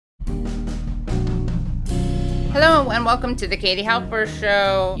Hello and welcome to the Katie Halper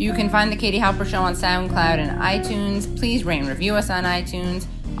Show. You can find the Katie Halper Show on SoundCloud and iTunes. Please rate and review us on iTunes.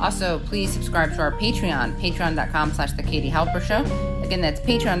 Also, please subscribe to our Patreon, patreon.com/The Katie Halper Show. Again, that's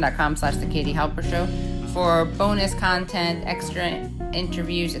patreon.com/The Katie Halper Show for bonus content, extra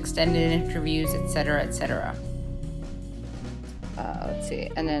interviews, extended interviews, etc., etc. Let's see.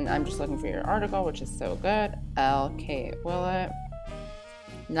 And then I'm just looking for your article, which is so good. Kate Willett.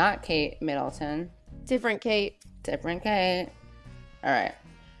 Not Kate Middleton. Different Kate. Different Kate. All right.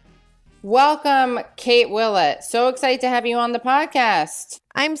 Welcome, Kate Willett. So excited to have you on the podcast.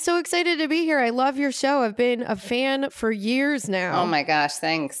 I'm so excited to be here. I love your show. I've been a fan for years now. Oh my gosh,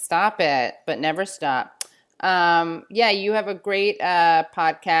 thanks. Stop it, but never stop. Yeah, you have a great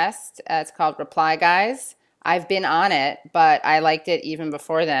podcast. It's called Reply Guys. I've been on it, but I liked it even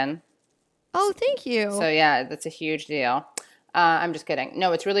before then. Oh, thank you. So yeah, that's a huge deal. I'm just kidding.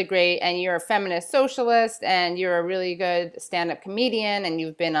 No, it's really great. And you're a feminist socialist, and you're a really good stand-up comedian, and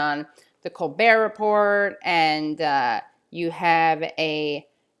you've been on The Colbert Report, and you have a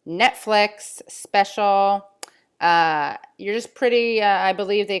Netflix special. You're just pretty, I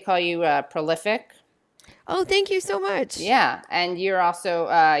believe they call you prolific. Oh, thank you so much. Yeah. And you're also,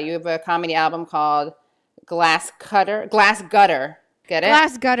 you have a comedy album called Glass Gutter. Get it?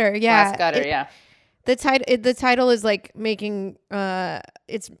 Glass Gutter, yeah. Glass Gutter, yeah. The title is like making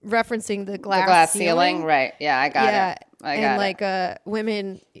it's referencing the glass ceiling. Right. Yeah, I got it. And like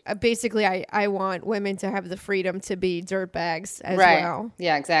women basically I want women to have the freedom to be dirtbags as well.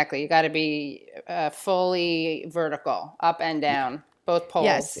 Yeah, exactly. You got to be fully vertical, up and down, both poles.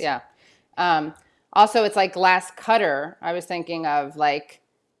 Yes. Yeah. Also, it's like glass cutter. I was thinking of like,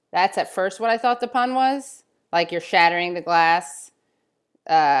 that's at first what I thought the pun was. Like you're shattering the glass,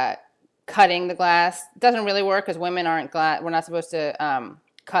 cutting the glass. Doesn't really work because women aren't glass. We're not supposed to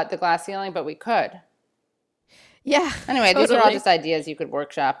cut the glass ceiling, but we could. Yeah. Anyway, totally. These are all just ideas you could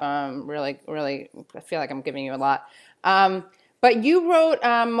workshop. Really, I feel like I'm giving you a lot. But you wrote,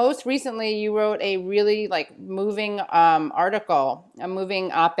 most recently, you wrote a really like moving article, a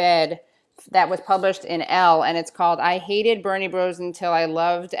moving op-ed that was published in Elle, and it's called "I Hated Bernie Bros Until I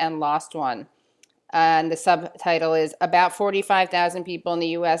Loved and Lost One." And the subtitle is, "About 45,000 people in the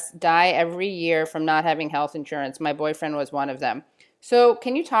U.S. die every year from not having health insurance. My boyfriend was one of them." So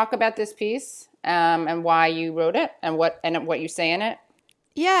can you talk about this piece and why you wrote it and what you say in it?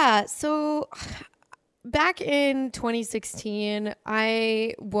 Yeah. So back in 2016,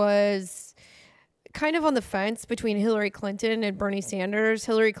 I was kind of on the fence between Hillary Clinton and Bernie Sanders.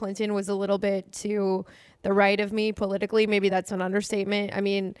 Hillary Clinton was a little bit to the right of me politically. Maybe that's an understatement. I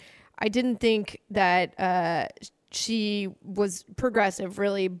mean, I didn't think that she was progressive,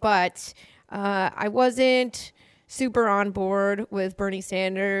 really, but I wasn't super on board with Bernie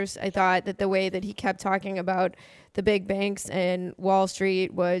Sanders. I thought that the way that he kept talking about the big banks and Wall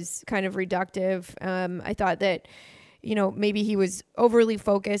Street was kind of reductive. I thought that, you know, maybe he was overly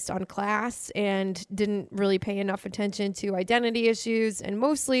focused on class and didn't really pay enough attention to identity issues. And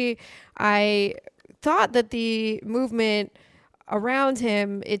mostly, I thought that the movement around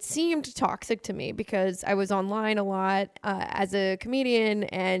him, it seemed toxic to me because I was online a lot as a comedian,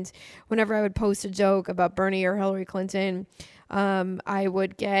 and whenever I would post a joke about Bernie or Hillary Clinton, I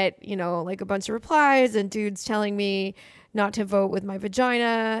would get, you know, like a bunch of replies and dudes telling me not to vote with my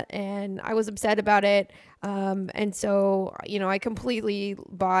vagina, and I was upset about it. And so, you know, I completely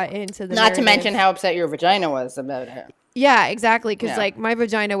bought into the Not to mention how upset your vagina was about it. Yeah, exactly. Because like my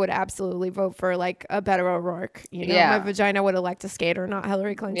vagina would absolutely vote for like a Beto O'Rourke. You know, my vagina would elect a skater, not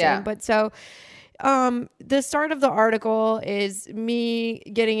Hillary Clinton. Yeah. But so the start of the article is me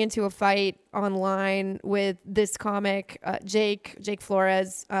getting into a fight online with this comic, Jake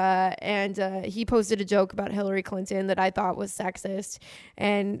Flores. And he posted a joke about Hillary Clinton that I thought was sexist.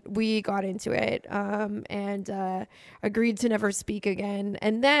 And we got into it and agreed to never speak again.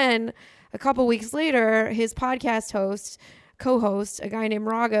 And then a couple weeks later, his podcast co-host, a guy named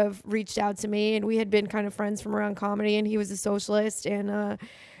Raghav, reached out to me, and we had been kind of friends from around comedy, and he was a socialist, and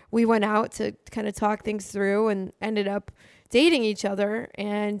we went out to kind of talk things through and ended up dating each other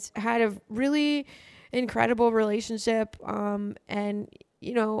and had a really incredible relationship. And,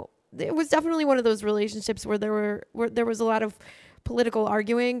 you know, it was definitely one of those relationships where there was a lot of political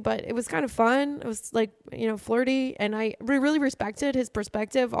arguing, but it was kind of fun. It was like, you know, flirty, and I really respected his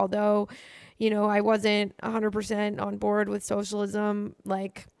perspective, although, you know, I wasn't 100% on board with socialism.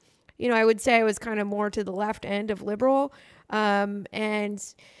 Like, you know, I would say I was kind of more to the left end of liberal. And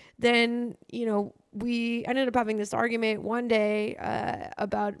then, you know, we ended up having this argument one day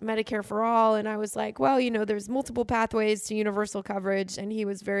about Medicare for all. And I was like, well, there's multiple pathways to universal coverage. And he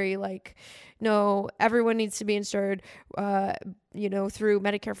was very like, no, everyone needs to be insured, through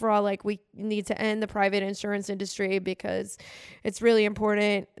Medicare for all. Like, we need to end the private insurance industry because it's really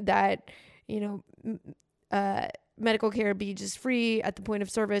important that, medical care be just free at the point of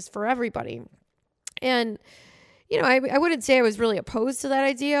service for everybody. And I wouldn't say I was really opposed to that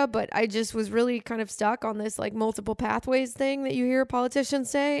idea, but I just was really kind of stuck on this like multiple pathways thing that you hear politicians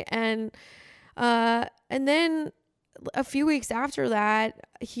say. And then a few weeks after that,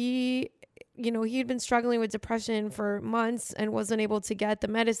 he had been struggling with depression for months and wasn't able to get the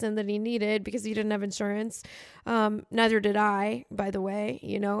medicine that he needed because he didn't have insurance. Neither did I, by the way.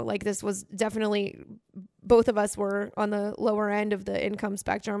 This was definitely, both of us were on the lower end of the income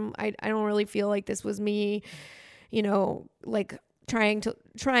spectrum. I don't really feel like this was me, like trying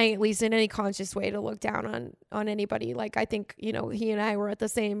at least in any conscious way to look down on anybody. Like, I think, he and I were at the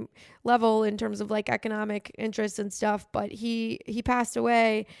same level in terms of like economic interests and stuff, but he passed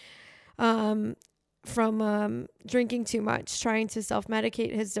away from drinking too much, trying to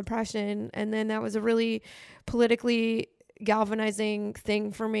self-medicate his depression. And then that was a really politically galvanizing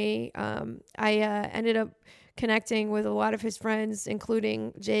thing for me. I ended up connecting with a lot of his friends,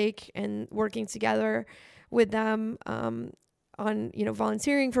 including Jake, and working together with them on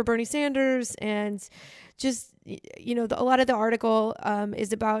volunteering for Bernie Sanders. And just a lot of the article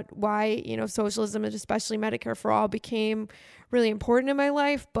is about why socialism, and especially Medicare for all, became really important in my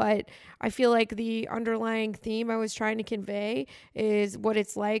life. But I feel like the underlying theme I was trying to convey is what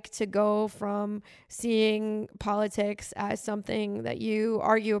it's like to go from seeing politics as something that you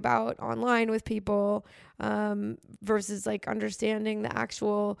argue about online with people versus like understanding the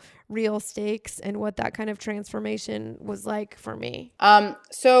actual real stakes and what that kind of transformation was like for me.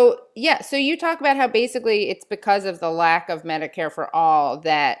 So you talk about how basically it's because of the lack of Medicare for all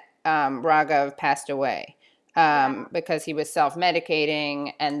that Raghav passed away. Because he was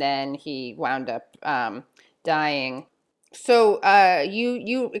self-medicating and then he wound up dying. So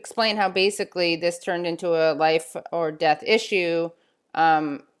you explain how basically this turned into a life or death issue,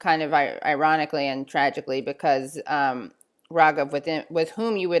 kind of ironically and tragically, because Raghav, with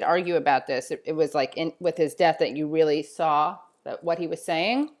whom you would argue about this, it was like with his death that you really saw what he was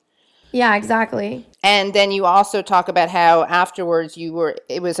saying. Yeah, exactly. And then you also talk about how afterwards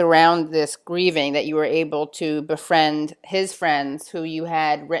it was around this grieving that you were able to befriend his friends who you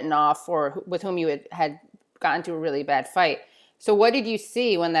had written off or with whom you had gotten to a really bad fight. So what did you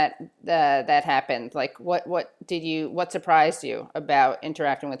see when that happened? Like what surprised you about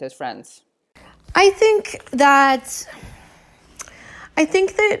interacting with his friends? I think that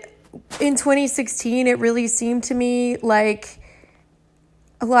in 2016 it really seemed to me like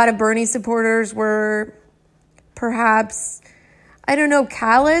a lot of Bernie supporters were perhaps, I don't know,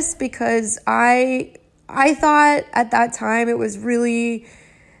 callous, because I thought at that time it was really,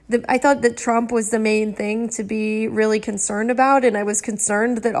 I thought that Trump was the main thing to be really concerned about, and I was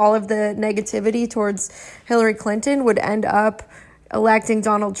concerned that all of the negativity towards Hillary Clinton would end up electing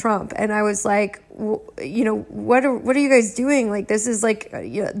Donald Trump. And I was like, what are you guys doing? Like, this is like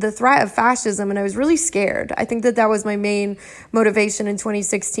the threat of fascism. And I was really scared. I think that was my main motivation in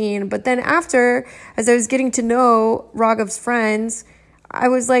 2016. But then after, as I was getting to know Raghav's friends, I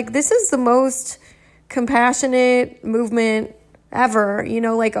was like, this is the most compassionate movement ever.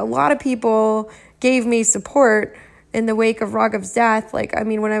 Like a lot of people gave me support in the wake of Raghav's death. Like, I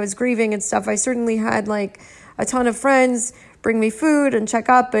mean, when I was grieving and stuff, I certainly had like a ton of friends bring me food and check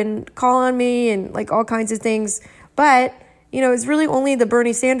up and call on me and like all kinds of things. But, it's really only the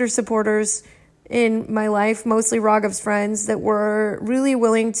Bernie Sanders supporters in my life, mostly Raghav's friends, that were really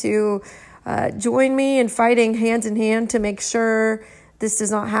willing to join me in fighting hand in hand to make sure this does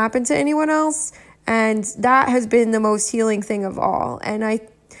not happen to anyone else. And that has been the most healing thing of all. And I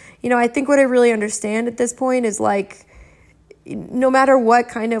think what I really understand at this point is like, no matter what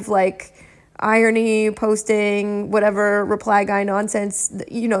kind of like irony, posting, whatever, reply guy nonsense,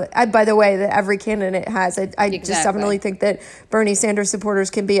 by the way, that every candidate has. I exactly. Just definitely think that Bernie Sanders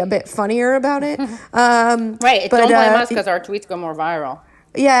supporters can be a bit funnier about it. Right. Don't blame us because our tweets go more viral.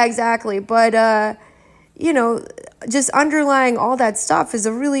 Yeah, exactly. But, just underlying all that stuff is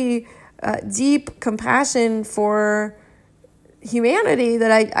a really deep compassion for humanity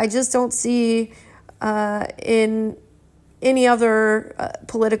that I just don't see in any other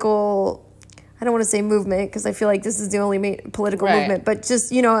political, I don't want to say movement because I feel like this is the only political movement, but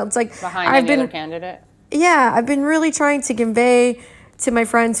just, it's like behind any other candidate. Yeah, I've been really trying to convey to my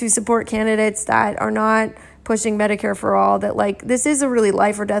friends who support candidates that are not pushing Medicare for all, that like this is a really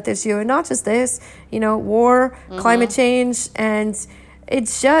life or death issue, and not just this, war, climate change, and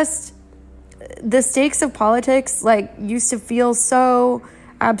it's just the stakes of politics like used to feel so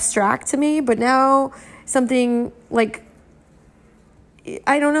abstract to me, but now something like,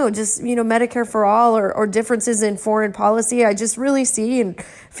 I don't know, just, Medicare for all or differences in foreign policy, I just really see and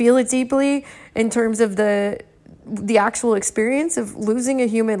feel it deeply in terms of the actual experience of losing a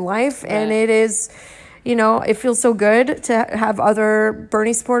human life. Right. And it is, it feels so good to have other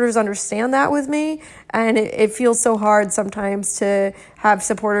Bernie supporters understand that with me. And it feels so hard sometimes to have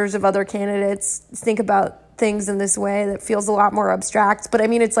supporters of other candidates think about things in this way that feels a lot more abstract. But I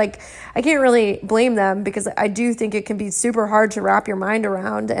mean, it's like, I can't really blame them, because I do think it can be super hard to wrap your mind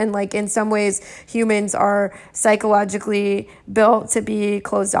around. And like, in some ways, humans are psychologically built to be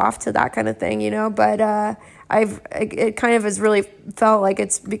closed off to that kind of thing, but it kind of has really felt like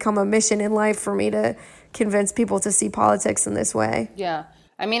it's become a mission in life for me to convince people to see politics in this way. Yeah.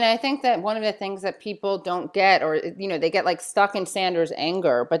 I mean, I think that one of the things that people don't get, or, they get like stuck in Sanders'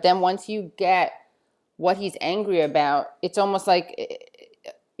 anger, but then once you get what he's angry about, it's almost like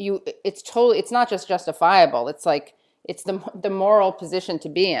it's not just justifiable. It's like, it's the moral position to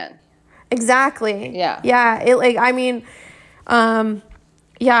be in. Exactly. Yeah. Yeah.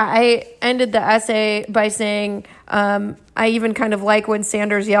 I ended the essay by saying, I even kind of like when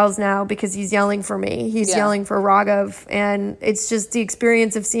Sanders yells now, because he's yelling for me. He's yelling for Raghav. And it's just the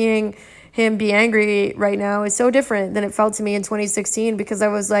experience of seeing him be angry right now is so different than it felt to me in 2016, because I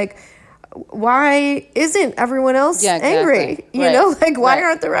was like, why isn't everyone else angry? Why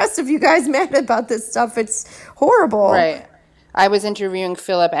aren't the rest of you guys mad about this stuff? It's horrible. Right. I was interviewing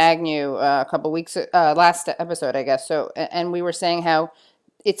Philip Agnew a couple weeks, last episode, I guess. So, and we were saying how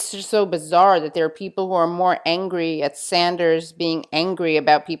it's just so bizarre that there are people who are more angry at Sanders being angry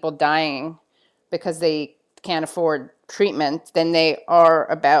about people dying because they can't afford treatment than they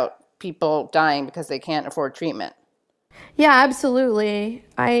are about people dying because they can't afford treatment. Yeah, absolutely.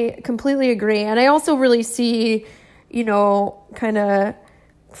 I completely agree. And I also really see, kind of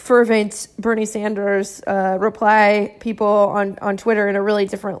fervent Bernie Sanders reply people on Twitter in a really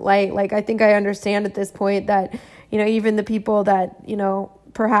different light. Like, I think I understand at this point that, even the people that,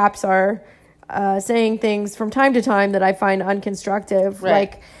 perhaps are saying things from time to time that I find unconstructive,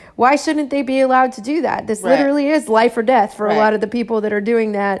 like, why shouldn't they be allowed to do that? This literally is life or death for a lot of the people that are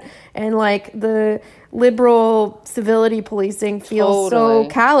doing that. And like, the liberal civility policing feels so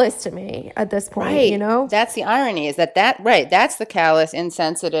callous to me at this point, That's the irony, is that's the callous,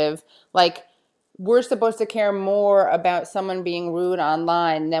 insensitive, like, we're supposed to care more about someone being rude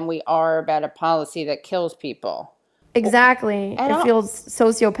online than we are about a policy that kills people. Exactly. It feels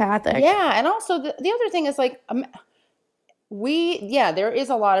sociopathic. Yeah. And also the other thing is like, there is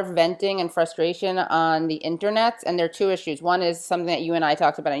a lot of venting and frustration on the internet, and there are two issues. One is something that you and I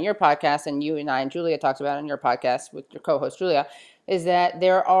talked about on your podcast, and you and I and Julia talked about on your podcast with your co-host Julia, is that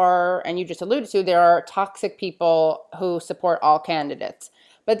there are, and you just alluded to, there are toxic people who support all candidates.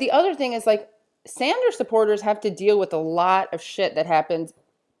 But the other thing is like, Sanders supporters have to deal with a lot of shit that happens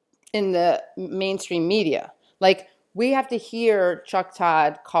in the mainstream media. Like, we have to hear Chuck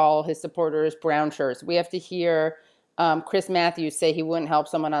Todd call his supporters brown shirts. We have to hear Chris Matthews say he wouldn't help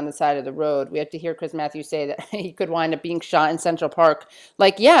someone on the side of the road. We have to hear Chris Matthews say that he could wind up being shot in Central Park.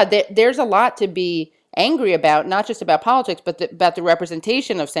 Like, there's a lot to be angry about, not just about politics, but about the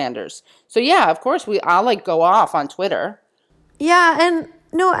representation of Sanders. So yeah, of course, I'll like go off on Twitter. Yeah, and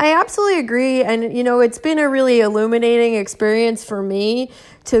no, I absolutely agree. And, it's been a really illuminating experience for me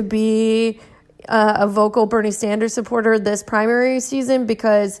to be a vocal Bernie Sanders supporter this primary season,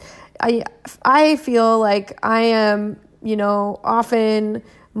 because I feel like I am, often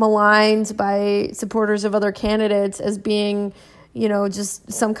maligned by supporters of other candidates as being,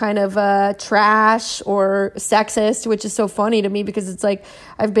 just some kind of trash or sexist, which is so funny to me, because it's like,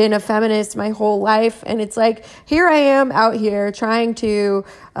 I've been a feminist my whole life. And it's like, here I am out here trying to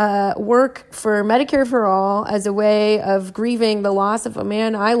work for Medicare for all as a way of grieving the loss of a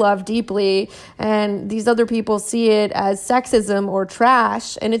man I love deeply. And these other people see it as sexism or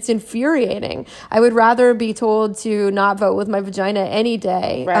trash. And it's infuriating. I would rather be told to not vote with my vagina any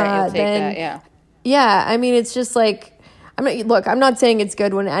day. Yeah. I mean, it's just like, I'm not saying it's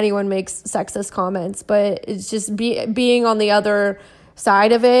good when anyone makes sexist comments, but it's just being on the other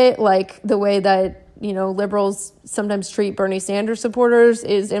side of it, like the way that, liberals sometimes treat Bernie Sanders supporters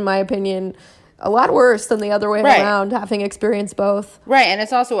is, in my opinion, a lot worse than the other way around, having experienced both. Right. And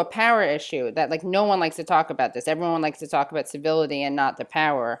it's also a power issue that like no one likes to talk about this. Everyone likes to talk about civility and not the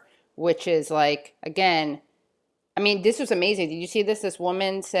power, which is like, again, mean, this was amazing. Did you see this? This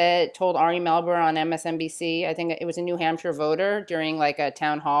woman told Ari Melber on MSNBC, I think it was a New Hampshire voter during like a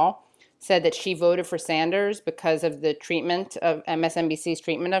town hall, said that she voted for Sanders because of the treatment of MSNBC's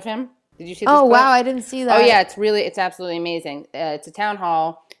treatment of him. Did you see this? Oh, quote? wow. I didn't see that. Oh, yeah. It's absolutely amazing. It's a town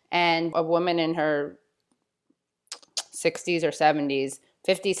hall, and a woman in her 60s or 70s,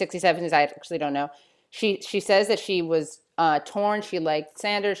 50s, 60s, 70s, I actually don't know. She says that she was torn. She liked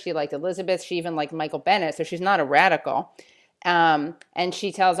Sanders. She liked Elizabeth. She even liked Michael Bennett. So she's not a radical. And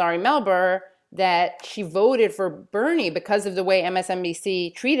she tells Ari Melber that she voted for Bernie because of the way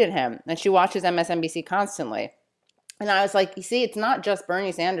MSNBC treated him. And she watches MSNBC constantly. And I was like, you see, it's not just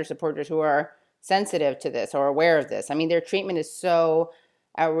Bernie Sanders supporters who are sensitive to this or aware of this. I mean, their treatment is so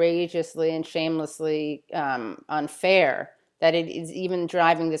outrageously and shamelessly unfair that it is even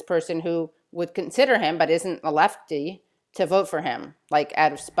driving this person who would consider him but isn't a lefty to vote for him, like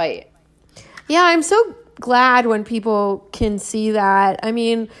out of spite. Yeah, I'm so glad when people can see that. I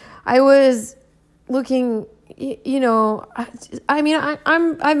mean, I was looking, I've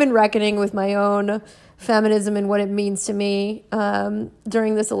been reckoning with my own feminism and what it means to me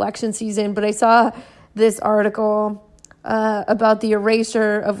during this election season, but I saw this article about the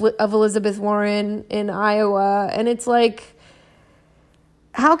erasure of Elizabeth Warren in Iowa, and it's like,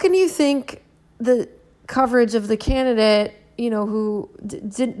 how can you think the coverage of the candidate, who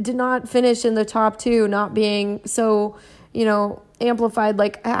did not finish in the top two, not being so, amplified,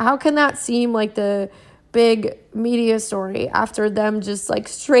 like how can that seem like the big media story after them just like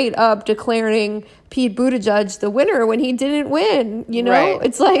straight up declaring Pete Buttigieg the winner when he didn't win, Right.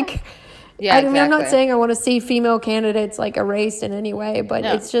 It's like, yeah, exactly. I'm not saying I want to see female candidates like erased in any way, but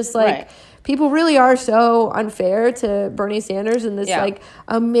it's just like, right. People really are so unfair to Bernie Sanders in this like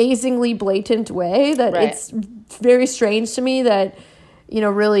amazingly blatant way that it's very strange to me that,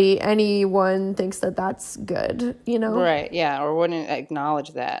 really anyone thinks that that's good, Right, yeah, or wouldn't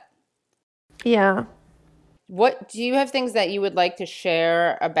acknowledge that. Yeah. What do you have things that you would like to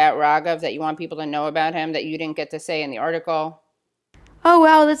share about Raghav that you want people to know about him that you didn't get to say in the article? Oh,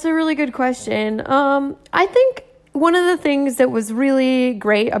 wow, that's a really good question. I think one of the things that was really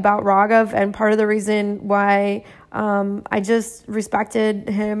great about Raghav, and part of the reason why I just respected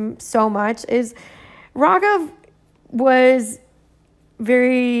him so much, is Raghav was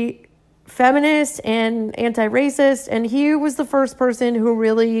very feminist and anti-racist, and he was the first person who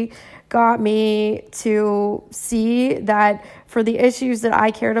really got me to see that for the issues that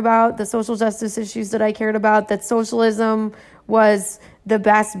I cared about, the social justice issues that I cared about, that socialism was the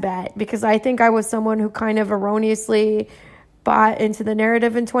best bet, because I think I was someone who kind of erroneously bought into the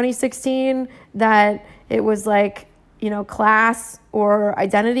narrative in 2016 that it was like, class or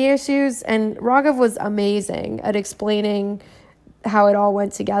identity issues. And Raghav was amazing at explaining how it all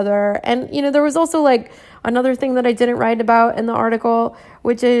went together. And, there was also like another thing that I didn't write about in the article,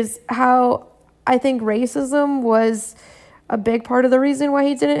 which is how I think racism was a big part of the reason why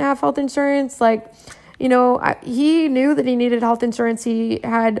he didn't have health insurance. Like, he knew that he needed health insurance. He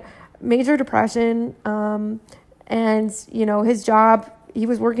had major depression, and, his job, he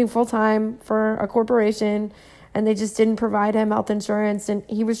was working full-time for a corporation, and they just didn't provide him health insurance. And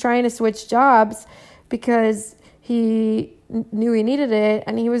he was trying to switch jobs because he knew he needed it,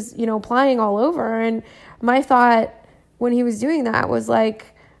 and he was, applying all over. And my thought when he was doing that was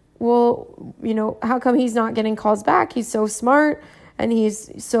like, well, how come he's not getting calls back? He's so smart, and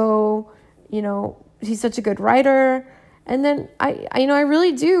he's so, he's such a good writer. And then I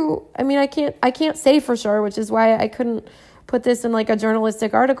really do. I mean, I can't say for sure, which is why I couldn't put this in like a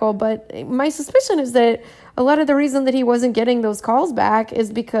journalistic article. But my suspicion is that a lot of the reason that he wasn't getting those calls back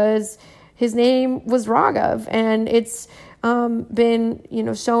is because his name was Raghav, and it's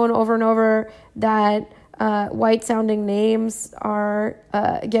been shown over and over that white sounding names are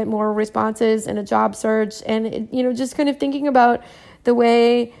get more responses in a job search. And just kind of thinking about the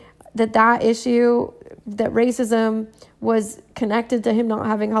way that issue, that racism was connected to him not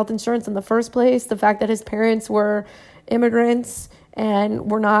having health insurance in the first place, the fact that his parents were immigrants and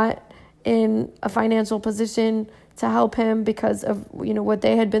were not in a financial position to help him because of what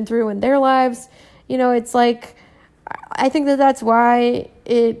they had been through in their lives. It's like, I think that's why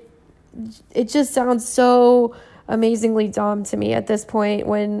it just sounds so amazingly dumb to me at this point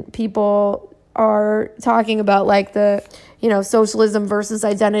when people are talking about like the socialism versus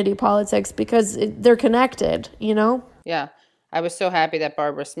identity politics, because they're connected. Yeah, I was so happy that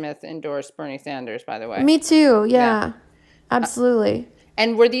Barbara Smith endorsed Bernie Sanders, by the way. Me too. Yeah. Absolutely.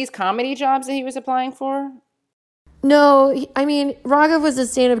 And were these comedy jobs that he was applying for? No, I mean, Raghav was a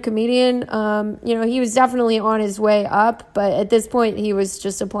stand-up comedian. He was definitely on his way up, but at this point he was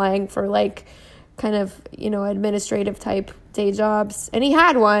just applying for like kind of, administrative type day jobs. And he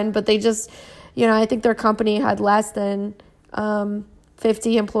had one, but they just, I think their company had less than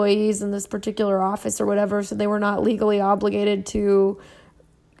 50 employees in this particular office or whatever, so they were not legally obligated to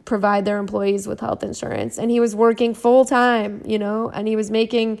provide their employees with health insurance. And he was working full time, and he was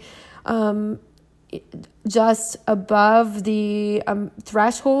making just above the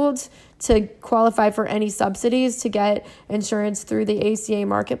threshold to qualify for any subsidies to get insurance through the ACA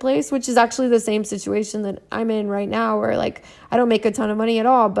marketplace, which is actually the same situation that I'm in right now, where like I don't make a ton of money at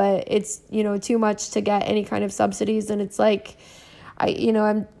all, but it's, too much to get any kind of subsidies. And it's like,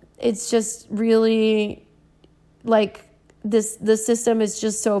 it's just really like the system is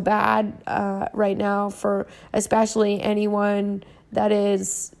just so bad right now for especially anyone that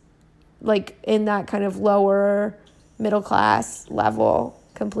is like in that kind of lower middle class level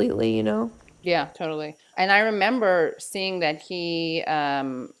completely, Yeah, totally. And I remember seeing that he,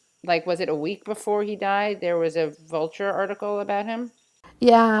 was it a week before he died? There was a Vulture article about him.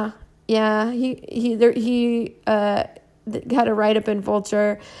 Yeah. He had a write-up in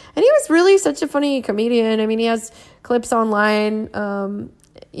Vulture, and he was really such a funny comedian. I mean, he has clips online. A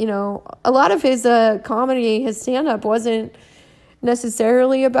lot of his comedy, his stand-up wasn't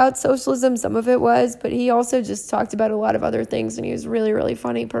necessarily about socialism. Some of it was, but he also just talked about a lot of other things, and he was a really, really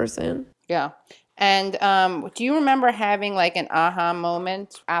funny person. Yeah. And do you remember having like an aha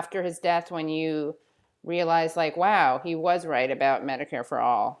moment after his death when you realized like, wow, he was right about Medicare for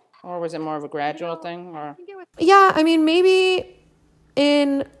all? Or was it more of a gradual thing? Or yeah, I mean, maybe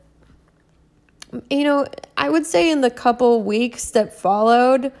in, I would say in the couple weeks that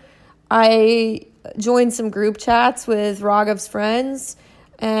followed, I joined some group chats with Raghav's friends,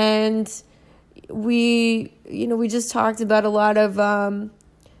 and we just talked about a lot of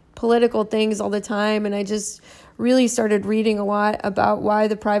political things all the time, and I just really started reading a lot about why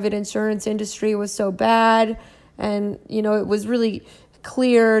the private insurance industry was so bad, and it was really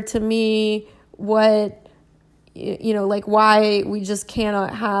clear to me what like why we just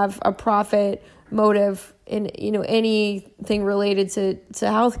cannot have a profit motive in anything related to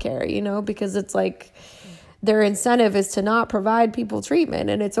healthcare, because it's like their incentive is to not provide people treatment,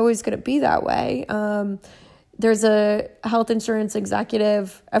 and it's always going to be that way. There's a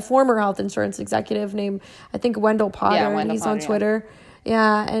former health insurance executive named, I think, Wendell Potter, and he's on Twitter.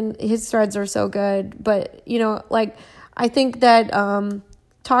 Yeah, and his threads are so good. But, I think that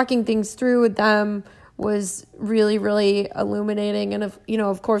talking things through with them was really, really illuminating. And,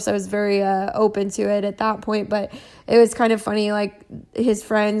 of course, I was very open to it at that point. But it was kind of funny, like, his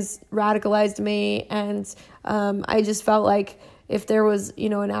friends radicalized me. And I just felt like if there was,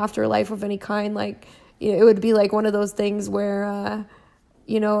 an afterlife of any kind, like, it would be like one of those things where,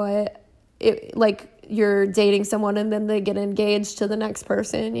 like you're dating someone and then they get engaged to the next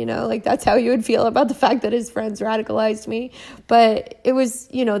person, like that's how you would feel about the fact that his friends radicalized me. But it was,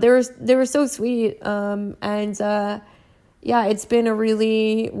 they were so sweet. Yeah, it's been a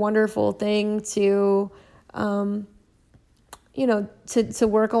really wonderful thing to, to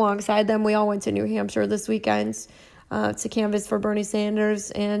work alongside them. We all went to New Hampshire this weekend to canvass for Bernie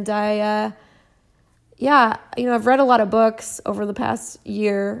Sanders. And I've read a lot of books over the past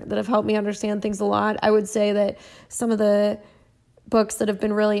year that have helped me understand things a lot. I would say that some of the books that have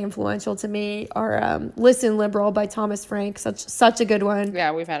been really influential to me are Listen Liberal by Thomas Frank, such a good one.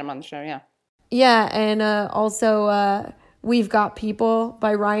 Yeah, we've had him on the show, yeah. Yeah, and also We've Got People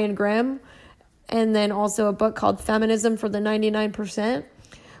by Ryan Grimm, and then also a book called Feminism for the 99%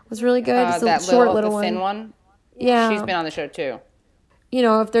 was really good. It's a short little one. Thin one? Yeah. She's been on the show too.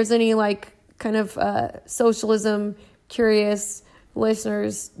 If there's any kind of socialism curious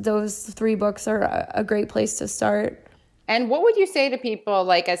listeners, those 3 books are a great place to start. And what would you say to people,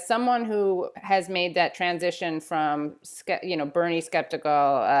 like as someone who has made that transition from Bernie skeptical,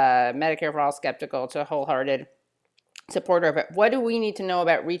 Medicare for all skeptical, to wholehearted supporter of it? What do we need to know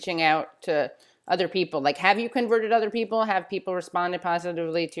about reaching out to other people? Like, have you converted other people? Have people responded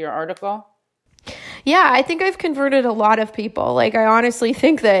positively to your article? Yeah, I think I've converted a lot of people. Like, I honestly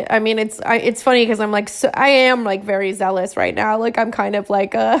think that, I mean, it's funny because I'm like, I am like very zealous right now. Like, I'm kind of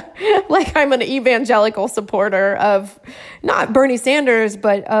like I'm an evangelical supporter of not Bernie Sanders,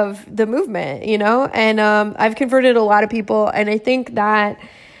 but of the movement, and I've converted a lot of people. And I think that,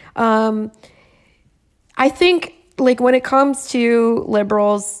 like when it comes to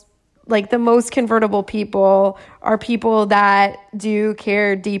liberals, like the most convertible people are people that do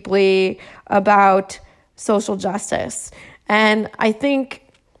care deeply about social justice. And I think,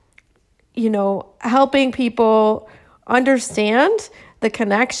 helping people understand the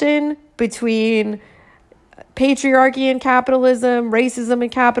connection between patriarchy and capitalism, racism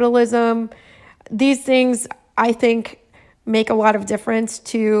and capitalism, these things, I think, make a lot of difference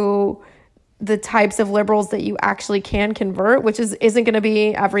to the types of liberals that you actually can convert, which isn't going to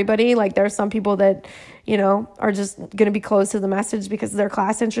be everybody. Like there's some people that, are just going to be close to the message because of their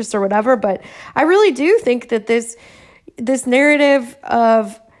class interests or whatever. But I really do think that this narrative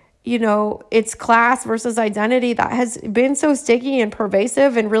of, it's class versus identity that has been so sticky and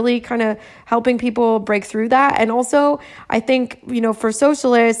pervasive and really kind of helping people break through that. And also I think, for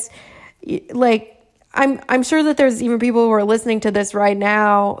socialists, like, I'm sure that there's even people who are listening to this right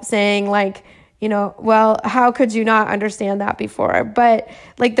now saying like, well, how could you not understand that before? But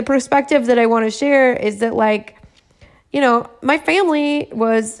like the perspective that I want to share is that like, my family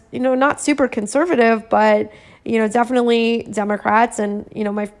was, not super conservative, but, definitely Democrats, and,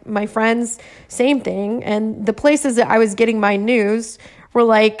 my friends, same thing. And the places that I was getting my news were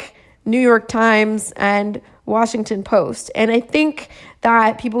like New York Times and Washington Post. And I think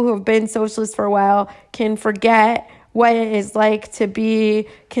that people who have been socialists for a while can forget what it is like to be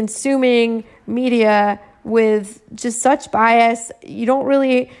consuming media with just such bias. You don't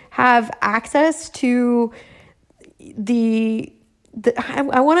really have access to I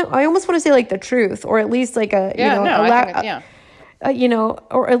almost want to say like the truth, or at least like or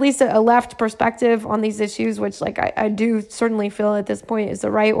at least a left perspective on these issues, which like I do certainly feel at this point is the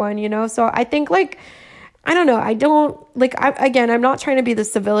right one, So I think like, I don't know. I'm not trying to be the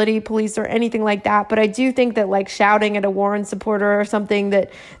civility police or anything like that, but I do think that like shouting at a Warren supporter or something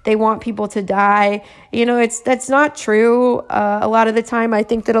that they want people to die, that's not true. A lot of the time, I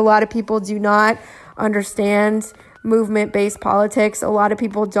think that a lot of people do not understand movement-based politics. A lot of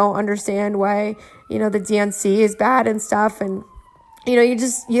people don't understand why, the DNC is bad and stuff. And,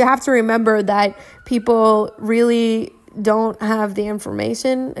 you have to remember that people really don't have the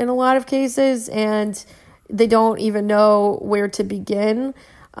information in a lot of cases, and they don't even know where to begin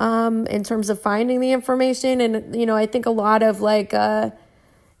in terms of finding the information. And, I think a lot of like, a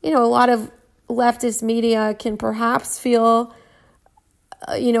lot of leftist media can perhaps feel,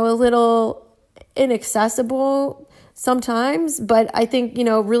 a little inaccessible sometimes. But I think,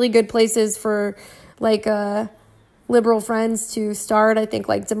 really good places for like liberal friends to start, I think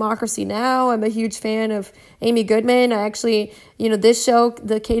like Democracy Now! I'm a huge fan of Amy Goodman. I actually, this show,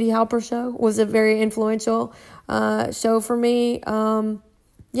 the Katie Halper show, was a very influential show for me. I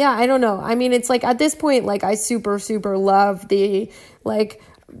don't know. I mean, it's like at this point, like I super, super love the like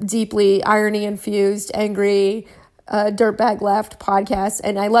deeply irony-infused, angry, dirtbag left podcast.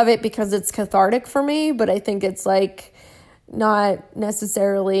 And I love it because it's cathartic for me, but I think it's like not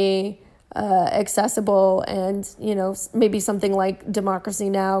necessarily accessible, and maybe something like Democracy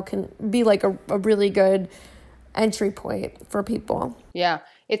Now! Can be like a really good entry point for people. Yeah,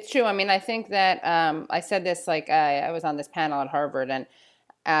 it's true. I mean, I think that I said this, like I was on this panel at Harvard, and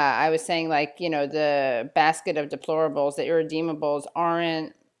I was saying like, the basket of deplorables, the irredeemables,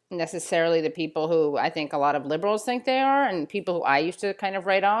 aren't necessarily the people who I think a lot of liberals think they are, and people who I used to kind of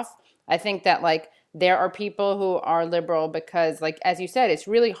write off. I think that like there are people who are liberal because, like, as you said, it's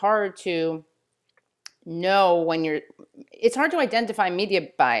really hard to know it's hard to identify media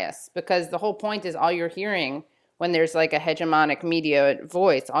bias, because the whole point is all you're hearing when there's like a hegemonic media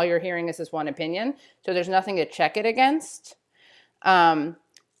voice, all you're hearing is this one opinion. So there's nothing to check it against.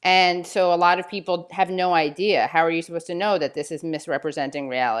 And so a lot of people have no idea. How are you supposed to know that this is misrepresenting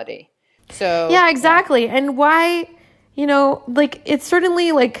reality? So yeah, exactly. Yeah. And why, like it's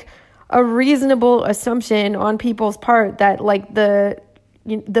certainly like a reasonable assumption on people's part that like the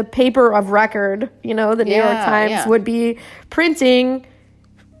paper of record, the New York Times would be printing,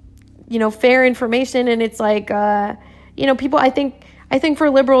 fair information. And it's like, people, I think for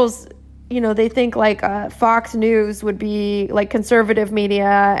liberals, they think like Fox News would be like conservative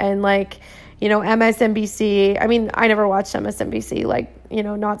media, and like, MSNBC. I mean, I never watched MSNBC, like,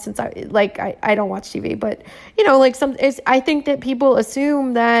 not since I don't watch TV, but, I think that people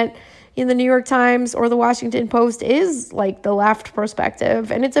assume that in the New York Times or the Washington Post is like the left perspective.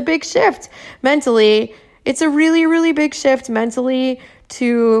 And it's a big shift mentally. It's a really, really big shift mentally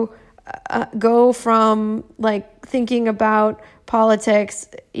to go from like thinking about politics,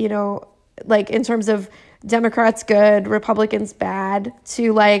 like in terms of Democrats good, Republicans bad,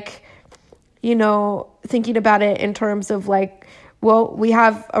 to like, thinking about it in terms of like, well, we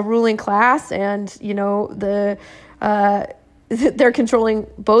have a ruling class, and, they're controlling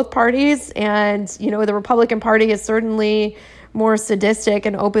both parties, and, the Republican Party is certainly more sadistic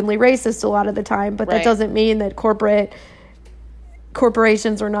and openly racist a lot of the time, but that doesn't mean that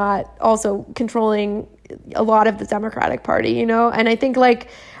corporations are not also controlling a lot of the Democratic Party, And I think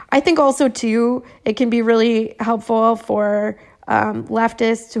also too, it can be really helpful for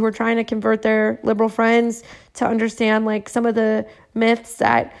leftists who are trying to convert their liberal friends to understand like some of the myths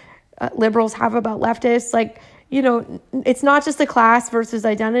that liberals have about leftists. Like, you know, it's not just a class versus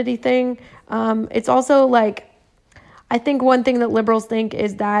identity thing. It's also like, I think one thing that liberals think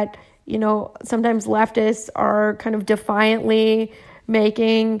is that, you know, sometimes leftists are kind of defiantly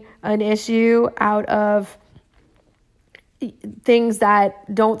making an issue out of things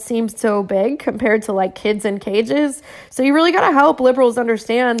that don't seem so big compared to like kids in cages. So you really got to help liberals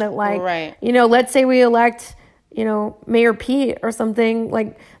understand that, like, Right. you know, let's say we elect, you know, Mayor Pete or something,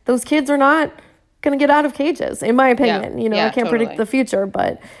 like those kids are not going to get out of cages, in my opinion. Yeah. You know, Yeah, I can't totally. predict the future,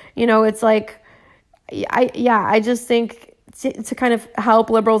 but, you know, it's like, I just think to kind of help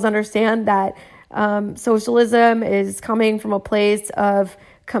liberals understand that socialism is coming from a place of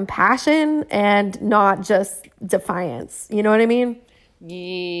compassion and not just defiance. You know what I mean?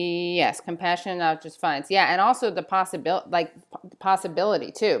 Yes, compassion, not just violence. Yeah, and also the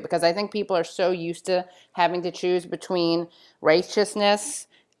possibility too, because I think people are so used to having to choose between righteousness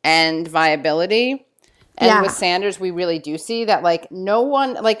and viability. And with Yeah. Sanders, we really do see that, like, no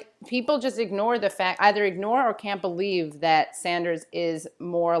one, like, people just ignore the fact, either ignore or can't believe that Sanders is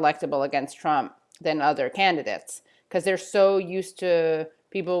more electable against Trump than other candidates, because they're so used to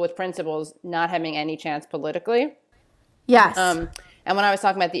people with principles not having any chance politically. Yes. And when I was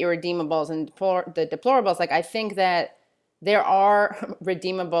talking about the irredeemables and the deplorables, like, I think that there are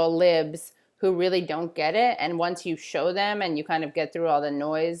redeemable libs who really don't get it. And once you show them and you kind of get through all the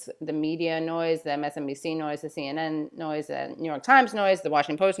noise, the media noise, the MSNBC noise, the CNN noise, the New York Times noise, the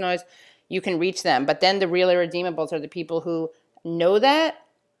Washington Post noise, you can reach them. But then the real irredeemables are the people who know that,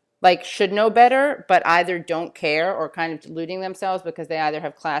 like, should know better, but either don't care or kind of deluding themselves because they either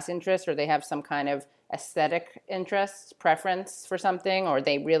have class interests or they have some kind of aesthetic interest, preference for something, or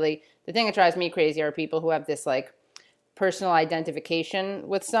they really, the thing that drives me crazy are people who have this like personal identification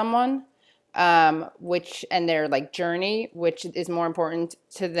with someone, which, and their like journey, which is more important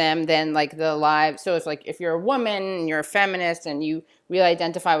to them than like the lives. So it's like, if you're a woman and you're a feminist and you really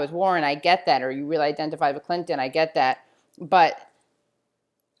identify with Warren, I get that, or you really identify with Clinton, I get that. But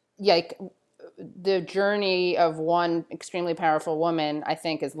yeah, like, the journey of one extremely powerful woman, I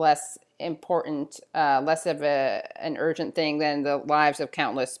think, is less important, less of an urgent thing than the lives of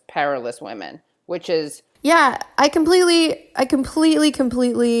countless powerless women, which is, Yeah, I completely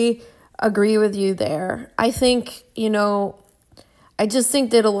agree with you there. I think, you know, I just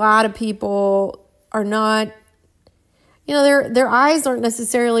think that a lot of people are not, you know, their eyes aren't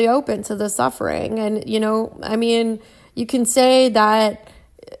necessarily open to the suffering. And, you know, I mean, you can say that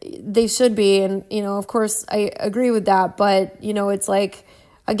they should be, and, you know, of course I agree with that, but, you know, it's like,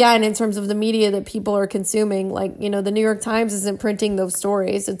 again, in terms of the media that people are consuming, like, you know, the New York Times isn't printing those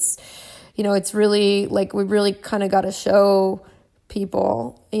stories. It's, you know, it's really like, we really kind of got to show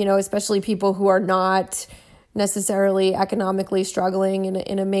people, you know, especially people who are not necessarily economically struggling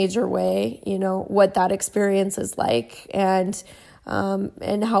in a major way, you know, what that experience is like, and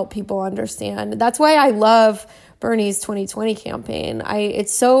help people understand. That's why I love Bernie's 2020 campaign.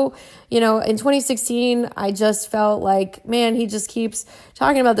 It's so, you know, in 2016, I just felt like, man, he just keeps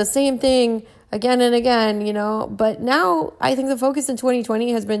talking about the same thing again and again, you know. But now I think the focus in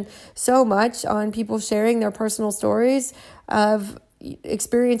 2020 has been so much on people sharing their personal stories of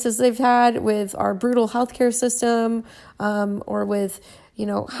experiences they've had with our brutal healthcare system, or with, you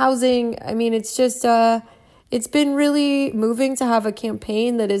know, housing. I mean, it's just, it's been really moving to have a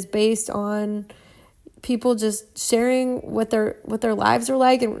campaign that is based on people just sharing what their lives are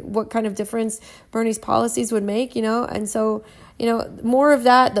like and what kind of difference Bernie's policies would make, you know. And so, you know, more of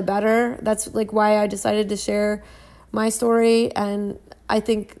that, the better. That's like why I decided to share my story. And I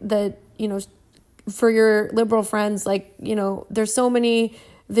think that, you know, for your liberal friends, like, you know, there's so many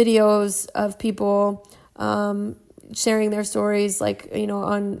videos of people sharing their stories, like, you know,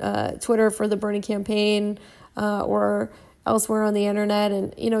 on Twitter for the Bernie campaign, or elsewhere on the internet,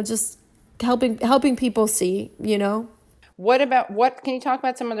 and, you know, just helping people see, you know. can you talk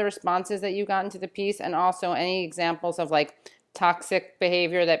about some of the responses that you got into the piece, and also any examples of like toxic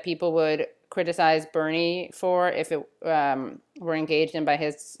behavior that people would criticize Bernie for if it were engaged in by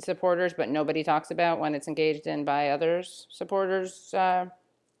his supporters, but nobody talks about when it's engaged in by others supporters? Yeah,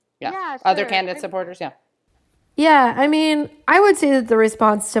 Other sure. candidate supporters. Yeah. Yeah, I mean, I would say that the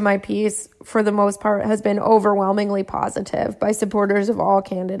response to my piece, for the most part, has been overwhelmingly positive by supporters of all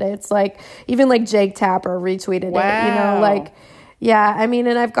candidates. Like, even like Jake Tapper retweeted it, you know, like, yeah, I mean,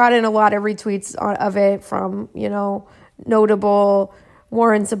 and I've gotten a lot of retweets of it from, you know, notable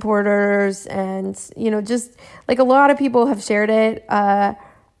Warren supporters, and, you know, just like a lot of people have shared it.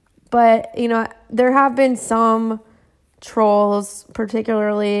 But, you know, there have been some trolls,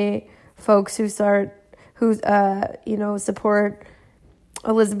 particularly folks who support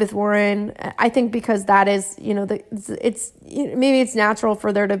Elizabeth Warren. I think because that is, maybe it's natural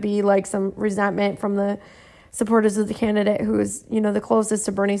for there to be like some resentment from the supporters of the candidate who is, the closest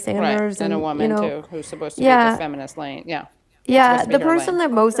to Bernie Sanders. Right. And a woman too, who's supposed to be the feminist lane. Yeah. Yeah, the person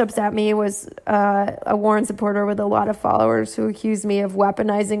that most upset me was a Warren supporter with a lot of followers who accused me of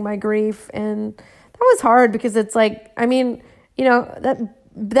weaponizing my grief. And that was hard because it's like,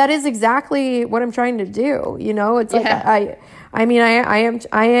 that is exactly what I'm trying to do. It's like, I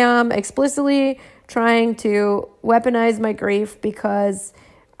am explicitly trying to weaponize my grief because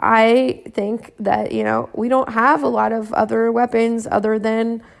I think that, we don't have a lot of other weapons other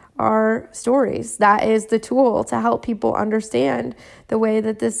than our stories. That is the tool to help people understand the way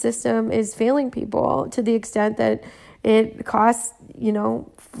that this system is failing people to the extent that it costs,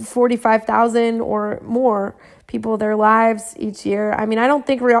 45,000 or more people their lives each year. I mean, I don't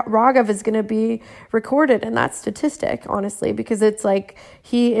think Raghav is going to be recorded in that statistic, honestly, because it's like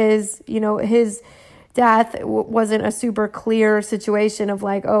he is, his death wasn't a super clear situation of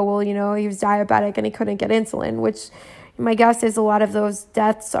like, oh, well, he was diabetic and he couldn't get insulin, which my guess is a lot of those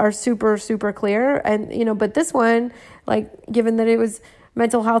deaths are super, super clear. And, but this one, like, given that it was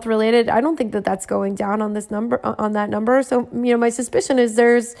mental health related, I don't think that that's going down on that number. So, my suspicion is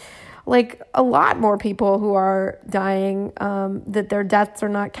there's like a lot more people who are dying, that their deaths are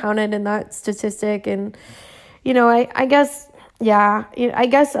not counted in that statistic. And, I guess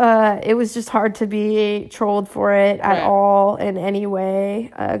it was just hard to be trolled for it at all in any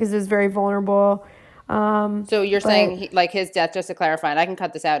way, because it was very vulnerable. So you're saying his death, just to clarify, and I can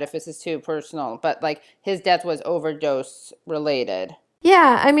cut this out if this is too personal, but like his death was overdose related.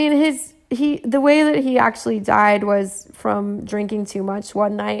 Yeah, I mean the way that he actually died was from drinking too much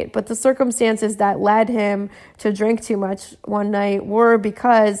one night, but the circumstances that led him to drink too much one night were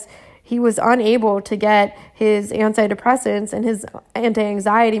because he was unable to get his antidepressants and his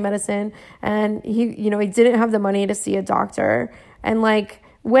anti-anxiety medicine, and he didn't have the money to see a doctor. And like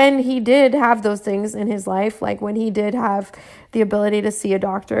when he did have those things in his life, like when he did have the ability to see a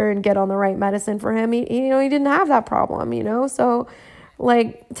doctor and get on the right medicine for him, he didn't have that problem, So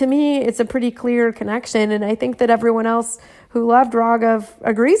like, to me, it's a pretty clear connection. And I think that everyone else who loved Raghav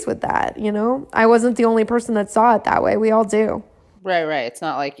agrees with that. I wasn't the only person that saw it that way. We all do. Right. It's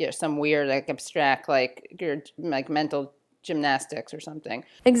not like you're some weird, like abstract, like you're like mental gymnastics or something.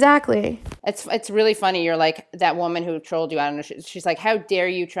 Exactly. It's really funny. You're like that woman who trolled you. I don't know. She's like, how dare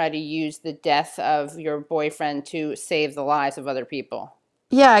you try to use the death of your boyfriend to save the lives of other people?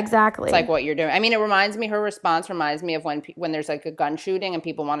 Yeah, exactly. It's like what you're doing. I mean, her response reminds me of when there's like a gun shooting and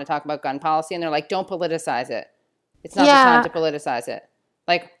people want to talk about gun policy and they're like, don't politicize it. It's not the time to politicize it.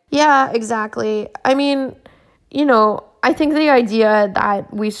 Like, yeah, exactly. I mean, I think the idea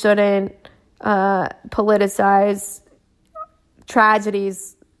that we shouldn't politicize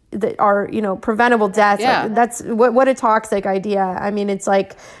tragedies that are, preventable deaths. Yeah. Like, that's what a toxic idea. I mean, it's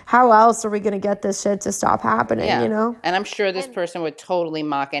like, how else are we going to get this shit to stop happening, And I'm sure this person would totally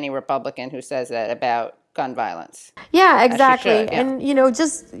mock any Republican who says that about gun violence. Yeah, exactly. Should, yeah. And,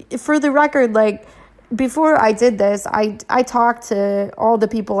 just for the record, like, before I did this, I talked to all the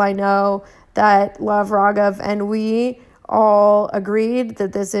people I know that love Raghav, and we all agreed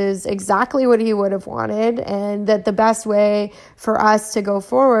that this is exactly what he would have wanted, and that the best way for us to go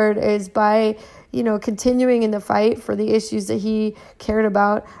forward is by, continuing in the fight for the issues that he cared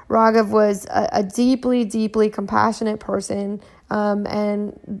about. Raghav was a deeply, deeply compassionate person,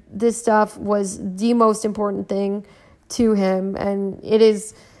 and this stuff was the most important thing to him, and it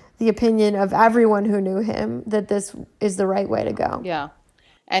is the opinion of everyone who knew him that this is the right way to go. Yeah.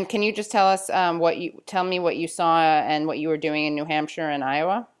 And can you just tell us what you saw and what you were doing in New Hampshire and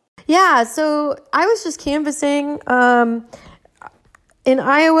Iowa? Yeah, so I was just canvassing. In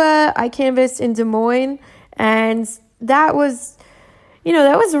Iowa, I canvassed in Des Moines, and that was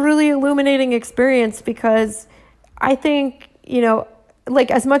a really illuminating experience because I think,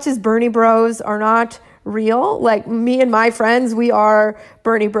 like as much as Bernie bros are not real, like me and my friends, we are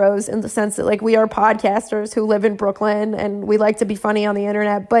Bernie bros in the sense that like we are podcasters who live in Brooklyn and we like to be funny on the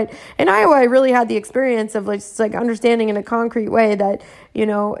internet. But in Iowa, I really had the experience of like understanding in a concrete way that,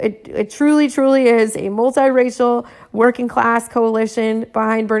 it truly, truly is a multiracial working class coalition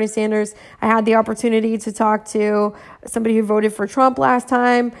behind Bernie Sanders. I had the opportunity to talk to somebody who voted for Trump last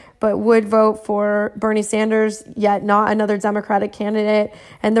time, but would vote for Bernie Sanders, yet not another Democratic candidate.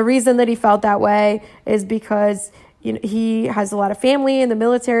 And the reason that he felt that way is because he has a lot of family in the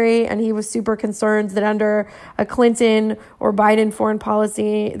military, and he was super concerned that under a Clinton or Biden foreign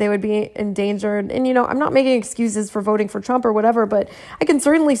policy, they would be endangered. And, I'm not making excuses for voting for Trump or whatever, but I can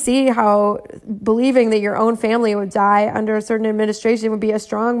certainly see how believing that your own family would die under a certain administration would be a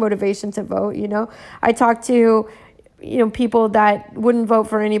strong motivation to vote. I talked to, people that wouldn't vote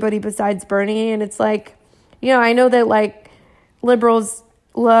for anybody besides Bernie. And it's like, I know that like liberals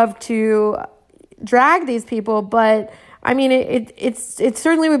love to drag these people, but I mean, it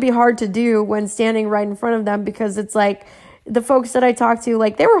certainly would be hard to do when standing right in front of them, because it's like the folks that I talked to,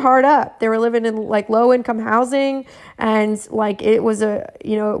 like they were hard up. They were living in like low income housing, and like it was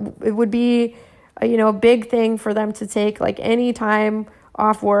it would be a big thing for them to take like any time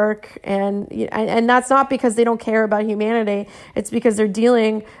off work, and that's not because they don't care about humanity. It's because they're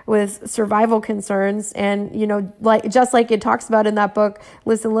dealing with survival concerns. And like just like it talks about in that book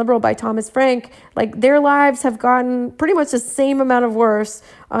Listen Liberal by Thomas Frank, like their lives have gotten pretty much the same amount of worse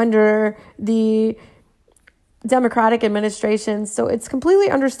under the Democratic administration. So it's completely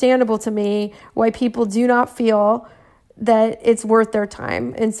understandable to me why people do not feel that it's worth their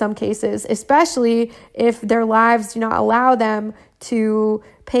time in some cases, especially if their lives do not allow them to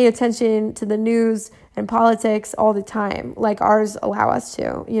pay attention to the news and politics all the time, like ours allow us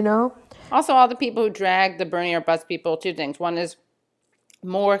to, Also, all the people who drag the Bernie or bust people, two things. One is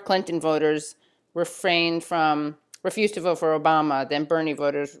more Clinton voters refused to vote for Obama than Bernie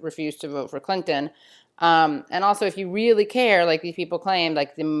voters refused to vote for Clinton. And also, if you really care, like these people claim,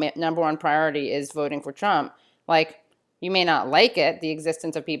 like the number one priority is voting for Trump, like you may not like it, the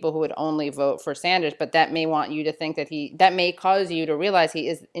existence of people who would only vote for Sanders, but that may want you to think that may cause you to realize he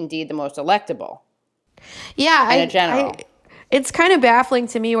is indeed the most electable. Yeah, in general. It's kind of baffling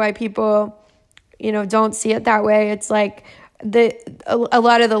to me why people, don't see it that way. It's like a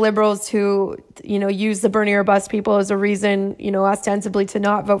lot of the liberals who, use the Bernie or bust people as a reason, ostensibly to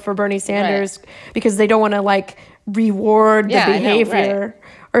not vote for Bernie Sanders, right, because they don't want to like reward the behavior. Right.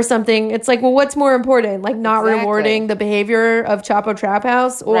 Or something. It's like, well, what's more important? Like not rewarding the behavior of Chapo Trap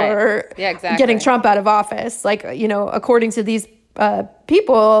House, or getting Trump out of office? Like, according to these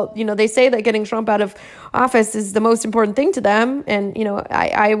people, they say that getting Trump out of office is the most important thing to them. And,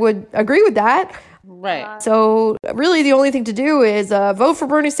 I would agree with that. Right. So really the only thing to do is vote for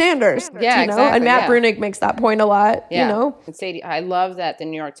Bernie Sanders. Yeah, exactly. And Matt Brunig makes that point a lot, And Sadie, I love that the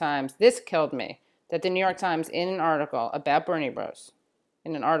New York Times, this killed me, that the New York Times in an article about Bernie Bros,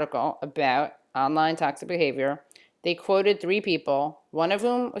 in an article about online toxic behavior, they quoted 3 people, one of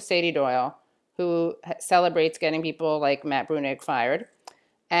whom was Sadie Doyle, who celebrates getting people like Matt Brunig fired.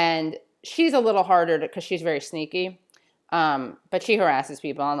 And she's a little harder because she's very sneaky, but she harasses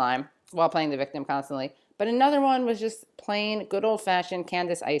people online while playing the victim constantly. But another one was just plain good old-fashioned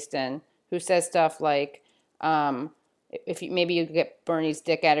Candace Easton, who says stuff like, if maybe you get Bernie's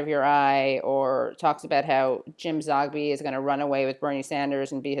dick out of your eye, or talks about how Jim Zogby is going to run away with Bernie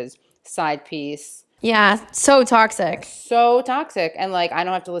Sanders and be his side piece. Yeah, so toxic. So toxic. And like, I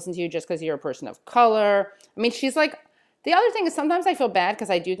don't have to listen to you just because you're a person of color. I mean, she's like, the other thing is sometimes I feel bad because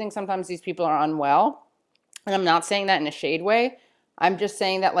I do think sometimes these people are unwell. And I'm not saying that in a shade way. I'm just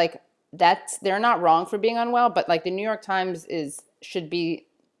saying that like, they're not wrong for being unwell, but like the New York Times should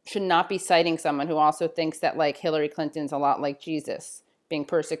not be citing someone who also thinks that like Hillary Clinton's a lot like Jesus being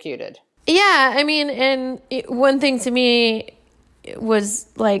persecuted. Yeah, I mean, and one thing to me was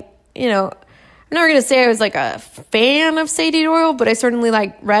like, I'm never going to say I was like a fan of Sadie Doyle, but I certainly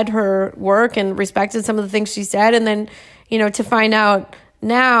like read her work and respected some of the things she said. And then, to find out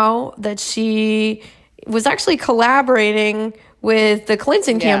now that she was actually collaborating with the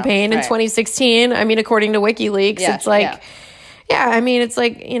Clinton campaign in 2016. I mean, according to WikiLeaks, it's like... Yeah, I mean, it's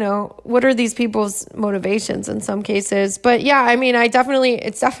like, what are these people's motivations in some cases? But yeah, I mean, it's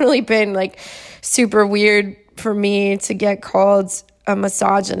definitely been like super weird for me to get called a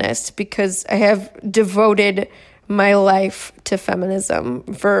misogynist, because I have devoted my life to feminism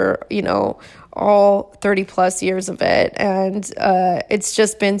for, all 30 plus years of it. And it's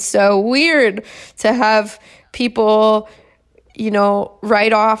just been so weird to have people,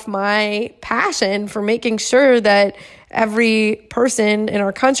 write off my passion for making sure that every person in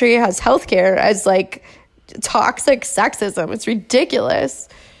our country has healthcare as like toxic sexism. It's ridiculous.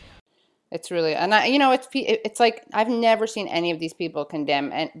 It's really, and it's like I've never seen any of these people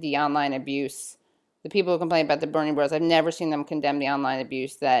condemn the online abuse. The people who complain about the Bernie Bros, I've never seen them condemn the online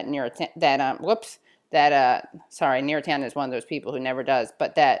abuse that Neera Tanden is one of those people who never does,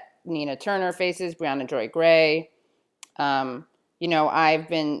 but that Nina Turner faces, Brianna Joy Gray. I've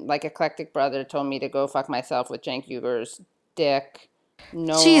been like Eclectic Brother told me to go fuck myself with Cenk Uger's dick.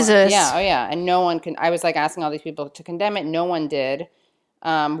 No one, Jesus. yeah, oh yeah, and no one can. I was like asking all these people to condemn it. No one did.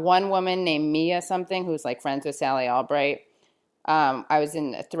 One woman named Mia something, who's like friends with Sally Albright. I was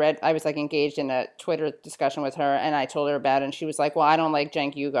in a thread. I was like engaged in a Twitter discussion with her, and I told her about it, and she was like, "Well, I don't like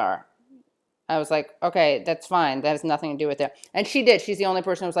Cenk Uygur." I was like, "Okay, that's fine. That has nothing to do with it." And she did. She's the only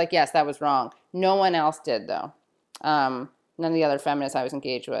person who was like, "Yes, that was wrong." No one else did though. None of the other feminists I was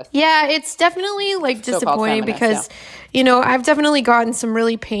engaged with, Yeah, it's definitely like so-called disappointing feminists. Yeah. because, I've definitely gotten some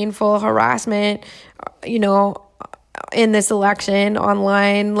really painful harassment, you know, in this election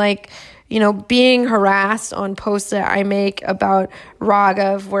online. Like, being harassed on posts that I make about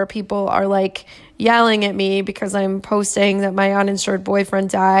Raghav, where people are like yelling at me because I'm posting that my uninsured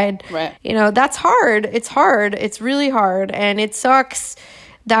boyfriend died. Right. That's hard. It's hard. It's really hard. And it sucks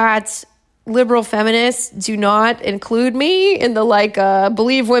that liberal feminists do not include me in the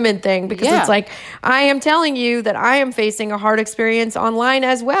believe women thing, because Yeah. it's like, I am telling you that I am facing a hard experience online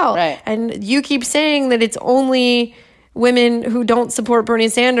as well. Right. And you keep saying that it's only women who don't support Bernie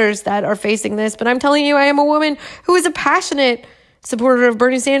Sanders that are facing this, but I'm telling you, I am a woman who is a passionate supporter of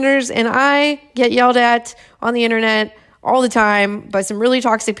Bernie Sanders, and I get yelled at on the internet all the time by some really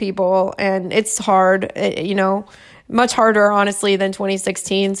toxic people, and it's hard, much harder, honestly, than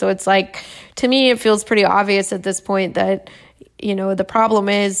 2016. So it's like, to me, it feels pretty obvious at this point that, the problem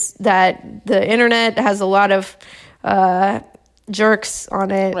is that the internet has a lot of jerks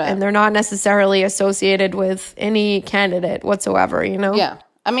on it, Right. and they're not necessarily associated with any candidate whatsoever, Yeah.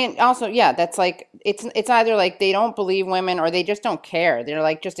 I mean, also, yeah, that's like, it's either like they don't believe women or they just don't care. They're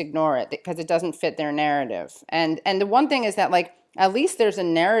like, just ignore it because it doesn't fit their narrative. And the one thing is that, like, at least there's a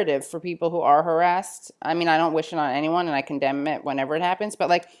narrative for people who are harassed. I mean, I don't wish it on anyone and I condemn it whenever it happens. But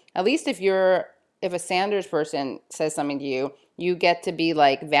like, at least if a Sanders person says something to you, you get to be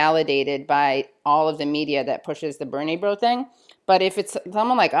like validated by all of the media that pushes the Bernie bro thing. But if it's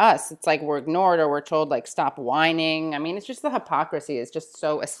someone like us, it's like we're ignored or we're told like stop whining. I mean, it's just the hypocrisy is just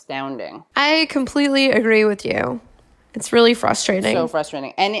so astounding. I completely agree with you. It's really frustrating. So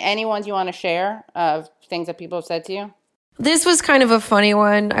frustrating. Any ones you want to share of things that people have said to you? This was kind of a funny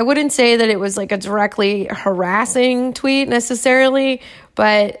one. I wouldn't say that it was like a directly harassing tweet necessarily,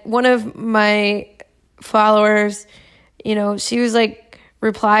 but one of my followers, she was like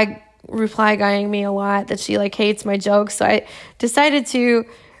reply guying me a lot, that she like hates my jokes. So I decided to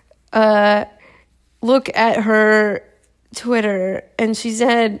look at her Twitter, and she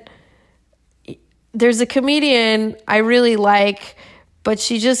said, "There's a comedian I really like, but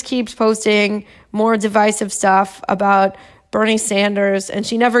she just keeps posting more divisive stuff about Bernie Sanders, and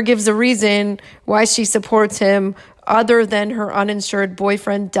she never gives a reason why she supports him other than her uninsured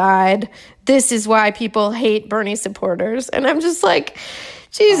boyfriend died. This is why people hate Bernie supporters." And I'm just like,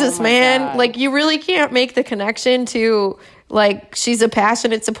 Jesus, man, God. like, you really can't make the connection to, like, she's a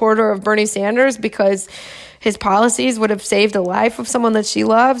passionate supporter of Bernie Sanders because his policies would have saved the life of someone that she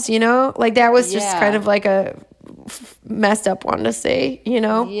loves, Like, that was just kind of like a messed up one to say,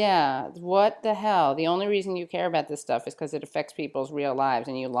 Yeah. What the hell? The only reason you care about this stuff is because it affects people's real lives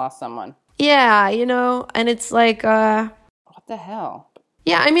and you lost someone. Yeah, and it's like, What the hell?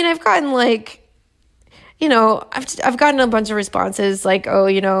 yeah, I mean, I've gotten like, I've gotten a bunch of responses like, "Oh,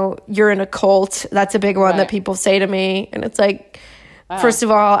 you're in a cult." That's a big one that people say to me. And it's like, first of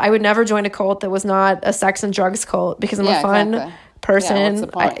all, I would never join a cult that was not a sex and drugs cult, because I'm a fun person. Yeah, what's the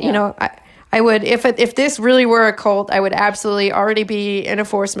point? I would, if this really were a cult, I would absolutely already be in a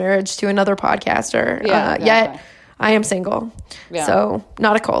forced marriage to another podcaster. Yet I am single. Yeah. So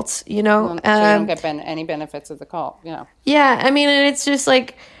not a cult, Well, so you don't get any benefits of the cult, Yeah, I mean, and it's just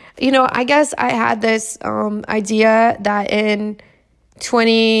like, I guess I had this idea that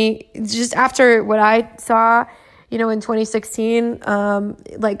just after what I saw, in 2016,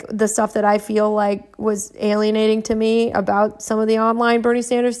 like the stuff that I feel like was alienating to me about some of the online Bernie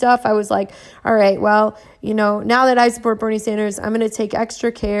Sanders stuff, I was like, all right, well, now that I support Bernie Sanders, I'm going to take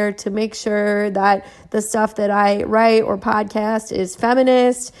extra care to make sure that the stuff that I write or podcast is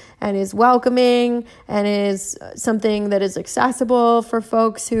feminist and is welcoming and is something that is accessible for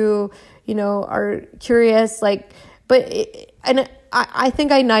folks who, are curious, I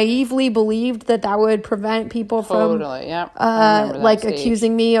think I naively believed that would prevent people from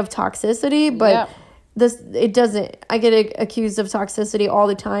accusing me of toxicity, but it doesn't. I get accused of toxicity all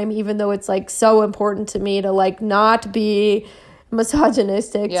the time, even though it's like so important to me to like not be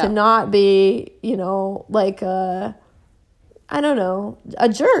misogynistic, to not be, I don't know, a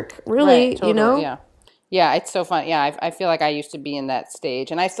jerk, really, Right, totally, Yeah. Yeah, it's so fun. Yeah, I feel like I used to be in that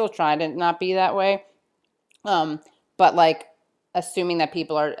stage, and I still try to not be that way. But like assuming that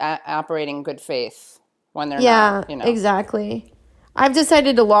people are operating in good faith when they're not. Exactly. I've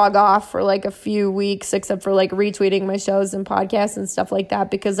decided to log off for like a few weeks, except for like retweeting my shows and podcasts and stuff like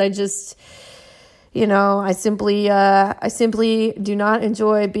that, because I just, I simply do not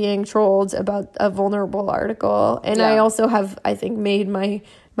enjoy being trolled about a vulnerable article. And I also have, I think, made my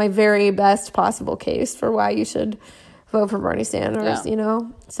very best possible case for why you should vote for Bernie Sanders,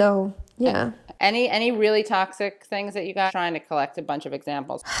 So, yeah. Any really toxic things that you got? Trying to collect a bunch of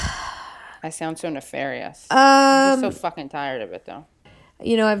examples. I sound so nefarious. I'm just so fucking tired of it, though.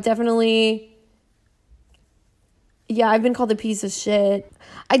 I've definitely... Yeah, I've been called a piece of shit.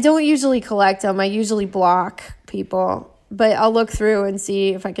 I don't usually collect them. I usually block people. But I'll look through and see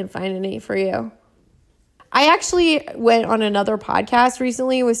if I can find any for you. I actually went on another podcast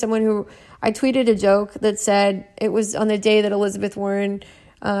recently with someone who... I tweeted a joke that said it was on the day that Elizabeth Warren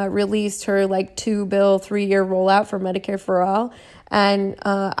released her 2-bill 3-year rollout for Medicare for All. And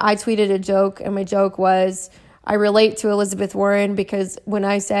I tweeted a joke, and my joke was, I relate to Elizabeth Warren because when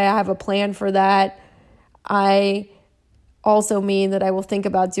I say I have a plan for that, I also mean that I will think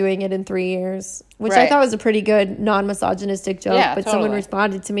about doing it in 3 years, which I thought was a pretty good non-misogynistic joke. Yeah, but totally.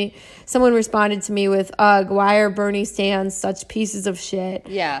 Someone responded to me with, ugh, why are Bernie stands such pieces of shit?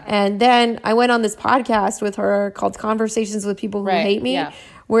 Yeah. And then I went on this podcast with her called Conversations with People Who Hate Me. Yeah.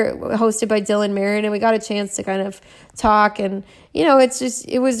 We're hosted by Dylan Marion, and we got a chance to kind of talk. And,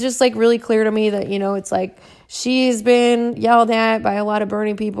 it was just really clear to me that, it's she's been yelled at by a lot of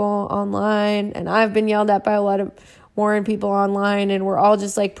Bernie people online, and I've been yelled at by a lot of Warren people online, and we're all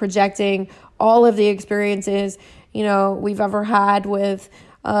just projecting all of the experiences, we've ever had with,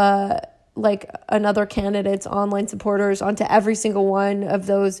 another candidate's online supporters onto every single one of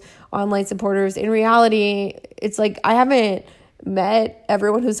those online supporters. In reality, it's I haven't met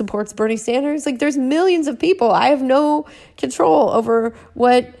everyone who supports Bernie Sanders. There's millions of people. I have no control over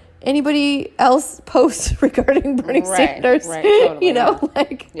what anybody else posts regarding Bernie Sanders. Right,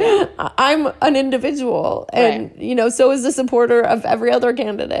 totally, I'm an individual, and so is the supporter of every other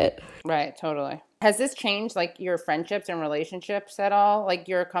candidate. Right, totally. Has this changed your friendships and relationships at all?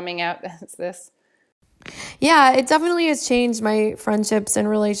 You're coming out as this? Yeah, it definitely has changed my friendships and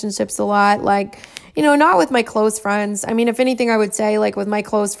relationships a lot. Not with my close friends. I mean, if anything, I would say with my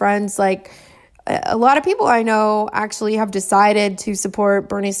close friends, a lot of people I know actually have decided to support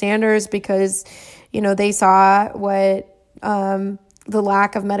Bernie Sanders because, they saw what the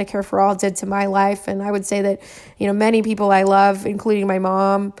lack of Medicare for All did to my life. And I would say that, many people I love, including my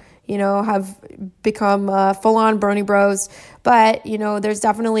mom, have become full-on Bernie bros. But, there's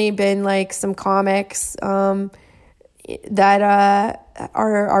definitely been some comics that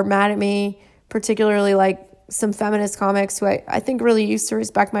are mad at me, particularly some feminist comics who I think really used to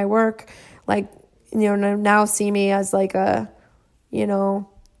respect my work. Now see me as an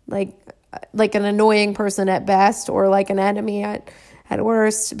annoying person at best, or an enemy at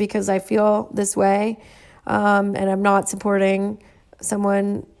worst, because I feel this way. And I'm not supporting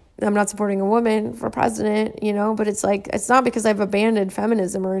a woman for president, but it's not because I've abandoned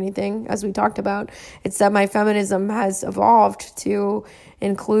feminism or anything, as we talked about. It's that my feminism has evolved to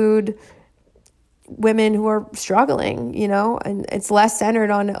include women who are struggling, and it's less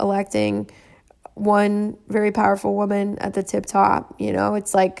centered on electing one very powerful woman at the tip top.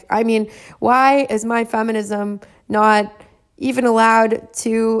 It's why is my feminism not even allowed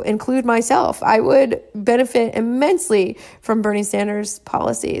to include myself? I would benefit immensely from Bernie Sanders'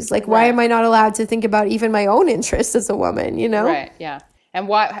 policies. Why am I not allowed to think about even my own interests as a woman, Right, yeah. And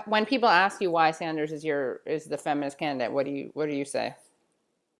when people ask you why Sanders is the feminist candidate, what do you say?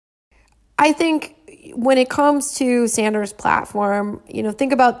 I think when it comes to Sanders' platform,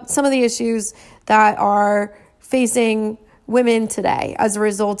 think about some of the issues that are facing women today as a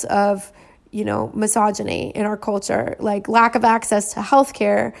result of, misogyny in our culture. Lack of access to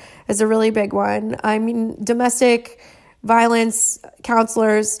healthcare is a really big one. I mean, domestic violence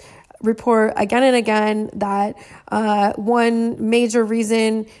counselors report again and again that one major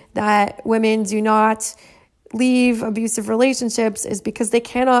reason that women do not leave abusive relationships is because they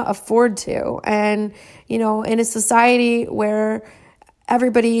cannot afford to. And, in a society where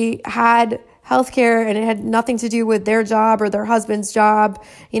everybody had healthcare and it had nothing to do with their job or their husband's job,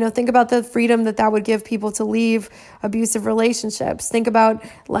 think about the freedom that would give people to leave abusive relationships. Think about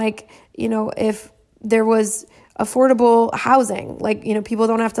if there was affordable housing, people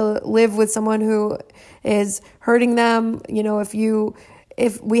don't have to live with someone who is hurting them.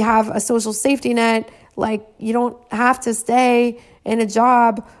 If we have a social safety net, you don't have to stay in a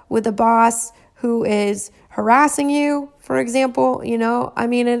job with a boss who is harassing you, for example,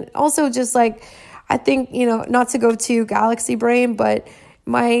 and also just I think, not to go too galaxy brain, but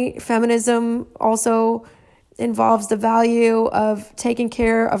my feminism also involves the value of taking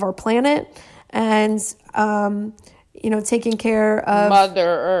care of our planet and, taking care of Mother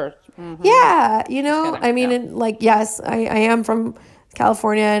Earth. Mm-hmm. Yeah, yes, I am from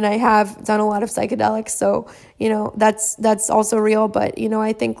California and I have done a lot of psychedelics, so, that's also real. But,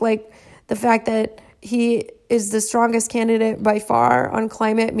 I think like the fact that he is the strongest candidate by far on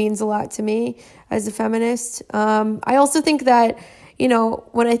climate means a lot to me as a feminist. I also think that,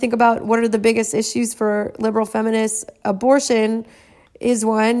 when I think about what are the biggest issues for liberal feminists, abortion is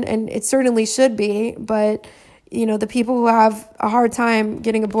one, and it certainly should be, but the people who have a hard time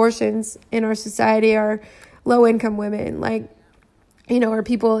getting abortions in our society are low-income women, or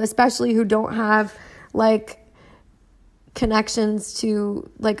people especially who don't have, connections to,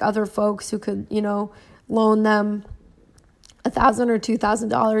 other folks who could, loan them $1,000 or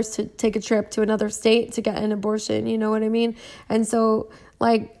 $2,000 to take a trip to another state to get an abortion, you know what I mean? And so,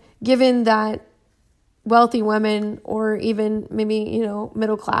 given that wealthy women or even maybe,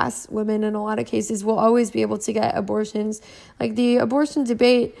 middle class women in a lot of cases will always be able to get abortions. The abortion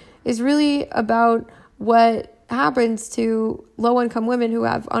debate is really about what happens to low income women who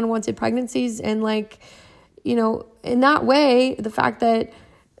have unwanted pregnancies. And in that way, the fact that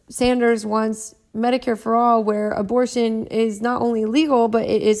Sanders wants Medicare for all, where abortion is not only legal, but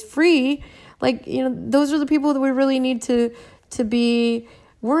it is free. Those are the people that we really need to be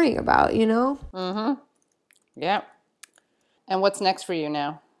worrying about, Mm-hmm. Yeah. And what's next for you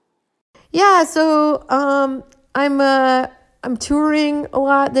now? Yeah, so I'm touring a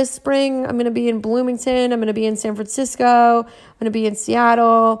lot this spring. I'm going to be in Bloomington. I'm going to be in San Francisco. I'm going to be in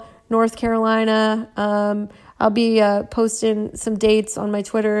Seattle, North Carolina. I'll be posting some dates on my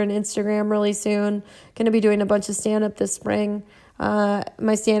Twitter and Instagram really soon. Going to be doing a bunch of stand-up this spring.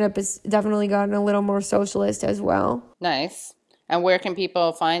 My stand-up has definitely gotten a little more socialist as well. Nice. And where can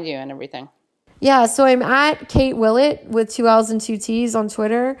people find you and everything? Yeah, so I'm at Kate Willett with 2 L's and 2 T's on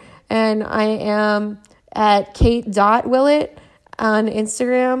Twitter, and I am at kate.willett on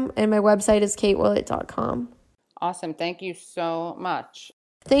Instagram, and my website is katewillett.com. Awesome. Thank you so much.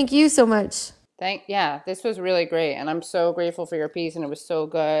 Thank you so much. This was really great, and I'm so grateful for your piece, and it was so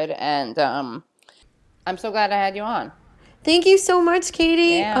good, and I'm so glad I had you on. Thank you so much,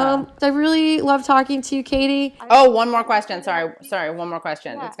 Katie. Yeah. I really love talking to you, Katie. Oh, one more question. Sorry, one more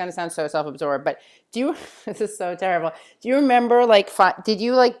question. Yeah. It's going to sound so self-absorbed, but this is so terrible. Do you remember, did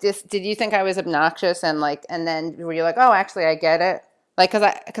you think I was obnoxious and then were you like, oh, actually, I get it?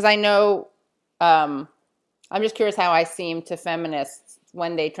 Because I know, I'm just curious how I seem to feminists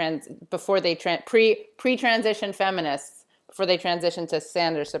when they pre-transition feminists, before they transition to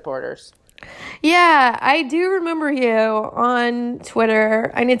Sanders supporters. Yeah, I do remember you on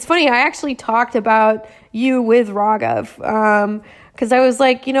Twitter. And it's funny, I actually talked about you with Raghav. Because I was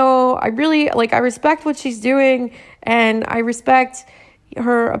like, I really, I respect what she's doing and I respect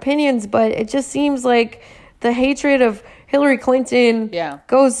her opinions, but it just seems like the hatred of Hillary Clinton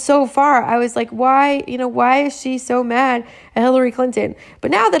goes so far. I was like, why is she so mad at Hillary Clinton?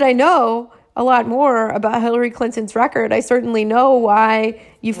 But now that I know a lot more about Hillary Clinton's record, I certainly know why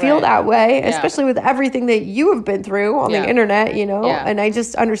you feel that way, especially with everything that you have been through on the internet, and I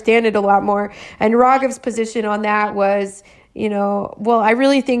just understand it a lot more. And Raghav's position on that was, I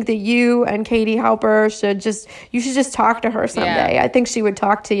really think that you and Katie Halper should just talk to her someday. I think she would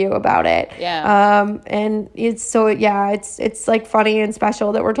talk to you about it. And it's it's funny and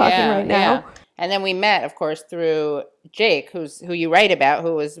special that we're talking right now. Yeah. And then we met, of course, through Jake, who you write about,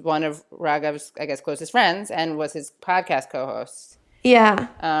 who was one of Raghav's, I guess, closest friends and was his podcast co-host. Yeah.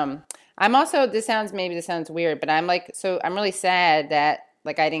 I'm also, this sounds weird, but I'm I'm really sad that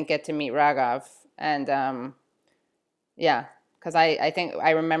I didn't get to meet Raghav. And because I think I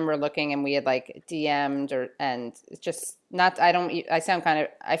remember looking and we had DM'd and it's just not, I feel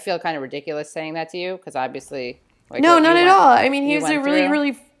kind of ridiculous saying that to you because obviously. No, not at all. I mean, he's a really,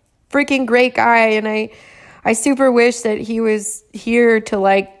 really freaking great guy, and I super wish that he was here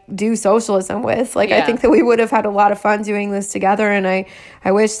to do socialism with. I think that we would have had a lot of fun doing this together, and I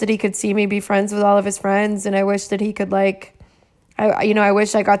wish that he could see me be friends with all of his friends, and I wish that he could I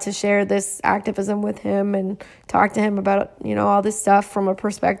wish I got to share this activism with him and talk to him about all this stuff from a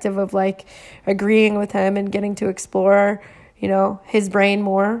perspective of agreeing with him and getting to explore his brain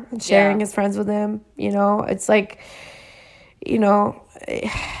more and sharing his friends with him.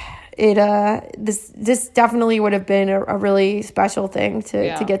 It's this definitely would have been a really special thing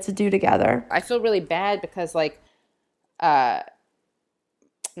to get to do together. I feel really bad because my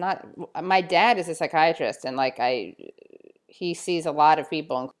dad is a psychiatrist and he sees a lot of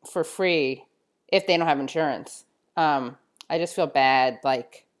people for free if they don't have insurance. I just feel bad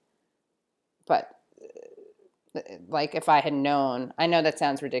but like if I had known. I know that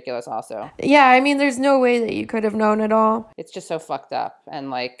sounds ridiculous also. Yeah, I mean, there's no way that you could have known at all. It's just so fucked up. And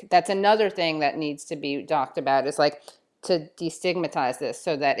like that's another thing that needs to be talked about is like to destigmatize this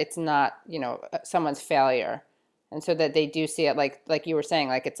so that it's not, someone's failure. And so that they do see it like you were saying,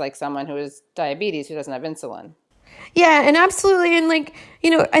 like it's like someone who has diabetes who doesn't have insulin. Yeah, and absolutely. And like,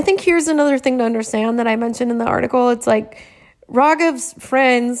 I think here's another thing to understand that I mentioned in the article. It's like Raghav's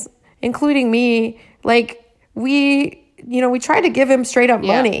friends, including me, like we tried to give him straight up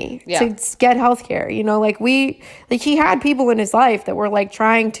money to get healthcare. He had people in his life that were like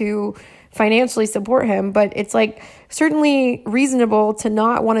trying to financially support him, but it's like certainly reasonable to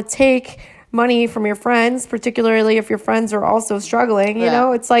not want to take money from your friends, particularly if your friends are also struggling.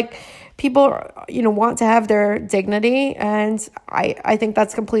 It's like people, want to have their dignity, and I think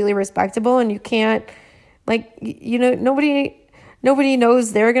that's completely respectable. And you can't, nobody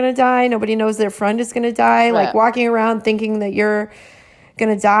knows they're going to die. Nobody knows their friend is going to die. Right. Like walking around thinking that you're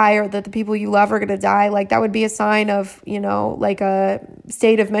going to die or that the people you love are going to die. Like that would be a sign of, like a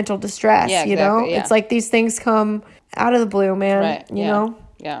state of mental distress, Yeah. It's like these things come out of the blue, man, right. you know?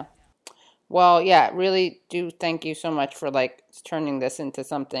 Yeah. Well, yeah, really do thank you so much for like turning this into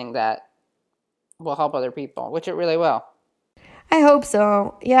something that will help other people, which it really will. I hope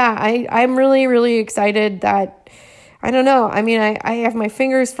so. Yeah, I'm really, really excited that, I don't know. I mean, I have my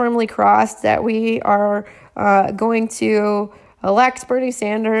fingers firmly crossed that we are going to elect Bernie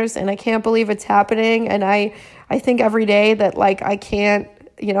Sanders, and I can't believe it's happening. And I think every day that like I can't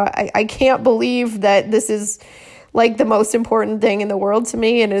believe that this is like the most important thing in the world to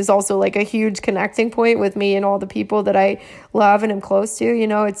me, and is also like a huge connecting point with me and all the people that I love and am close to.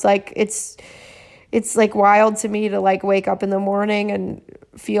 It's like it's like wild to me to like wake up in the morning and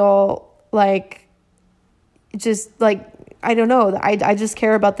feel like just like, I don't know, I just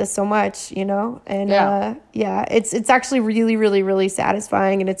care about this so much, and it's actually really, really, really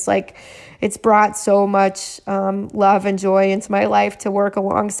satisfying. And it's like, it's brought so much love and joy into my life to work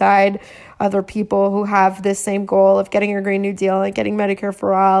alongside other people who have this same goal of getting a Green New Deal and getting Medicare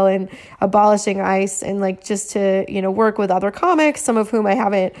for all and abolishing ICE, and like just to, work with other comics, some of whom I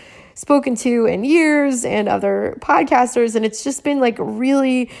haven't spoken to in years, and other podcasters. And it's just been like a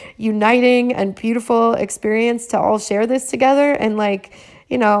really uniting and beautiful experience to all share this together. And like,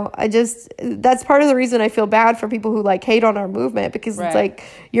 that's part of the reason I feel bad for people who like hate on our movement, because It's like,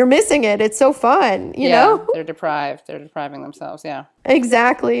 you're missing it. It's so fun, you know? They're deprived. They're depriving themselves. Yeah.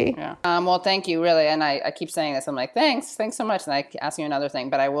 Exactly. Yeah. Well, thank you, really. And I keep saying this. I'm like, thanks so much. And I ask you another thing,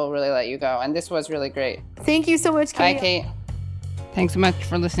 but I will really let you go. And this was really great. Thank you so much, Kate. Bye, Kate. Thanks so much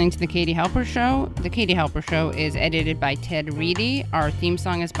for listening to The Katie Halper Show. The Katie Halper Show is edited by Ted Reedy. Our theme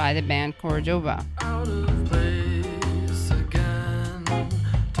song is by the band Cordova.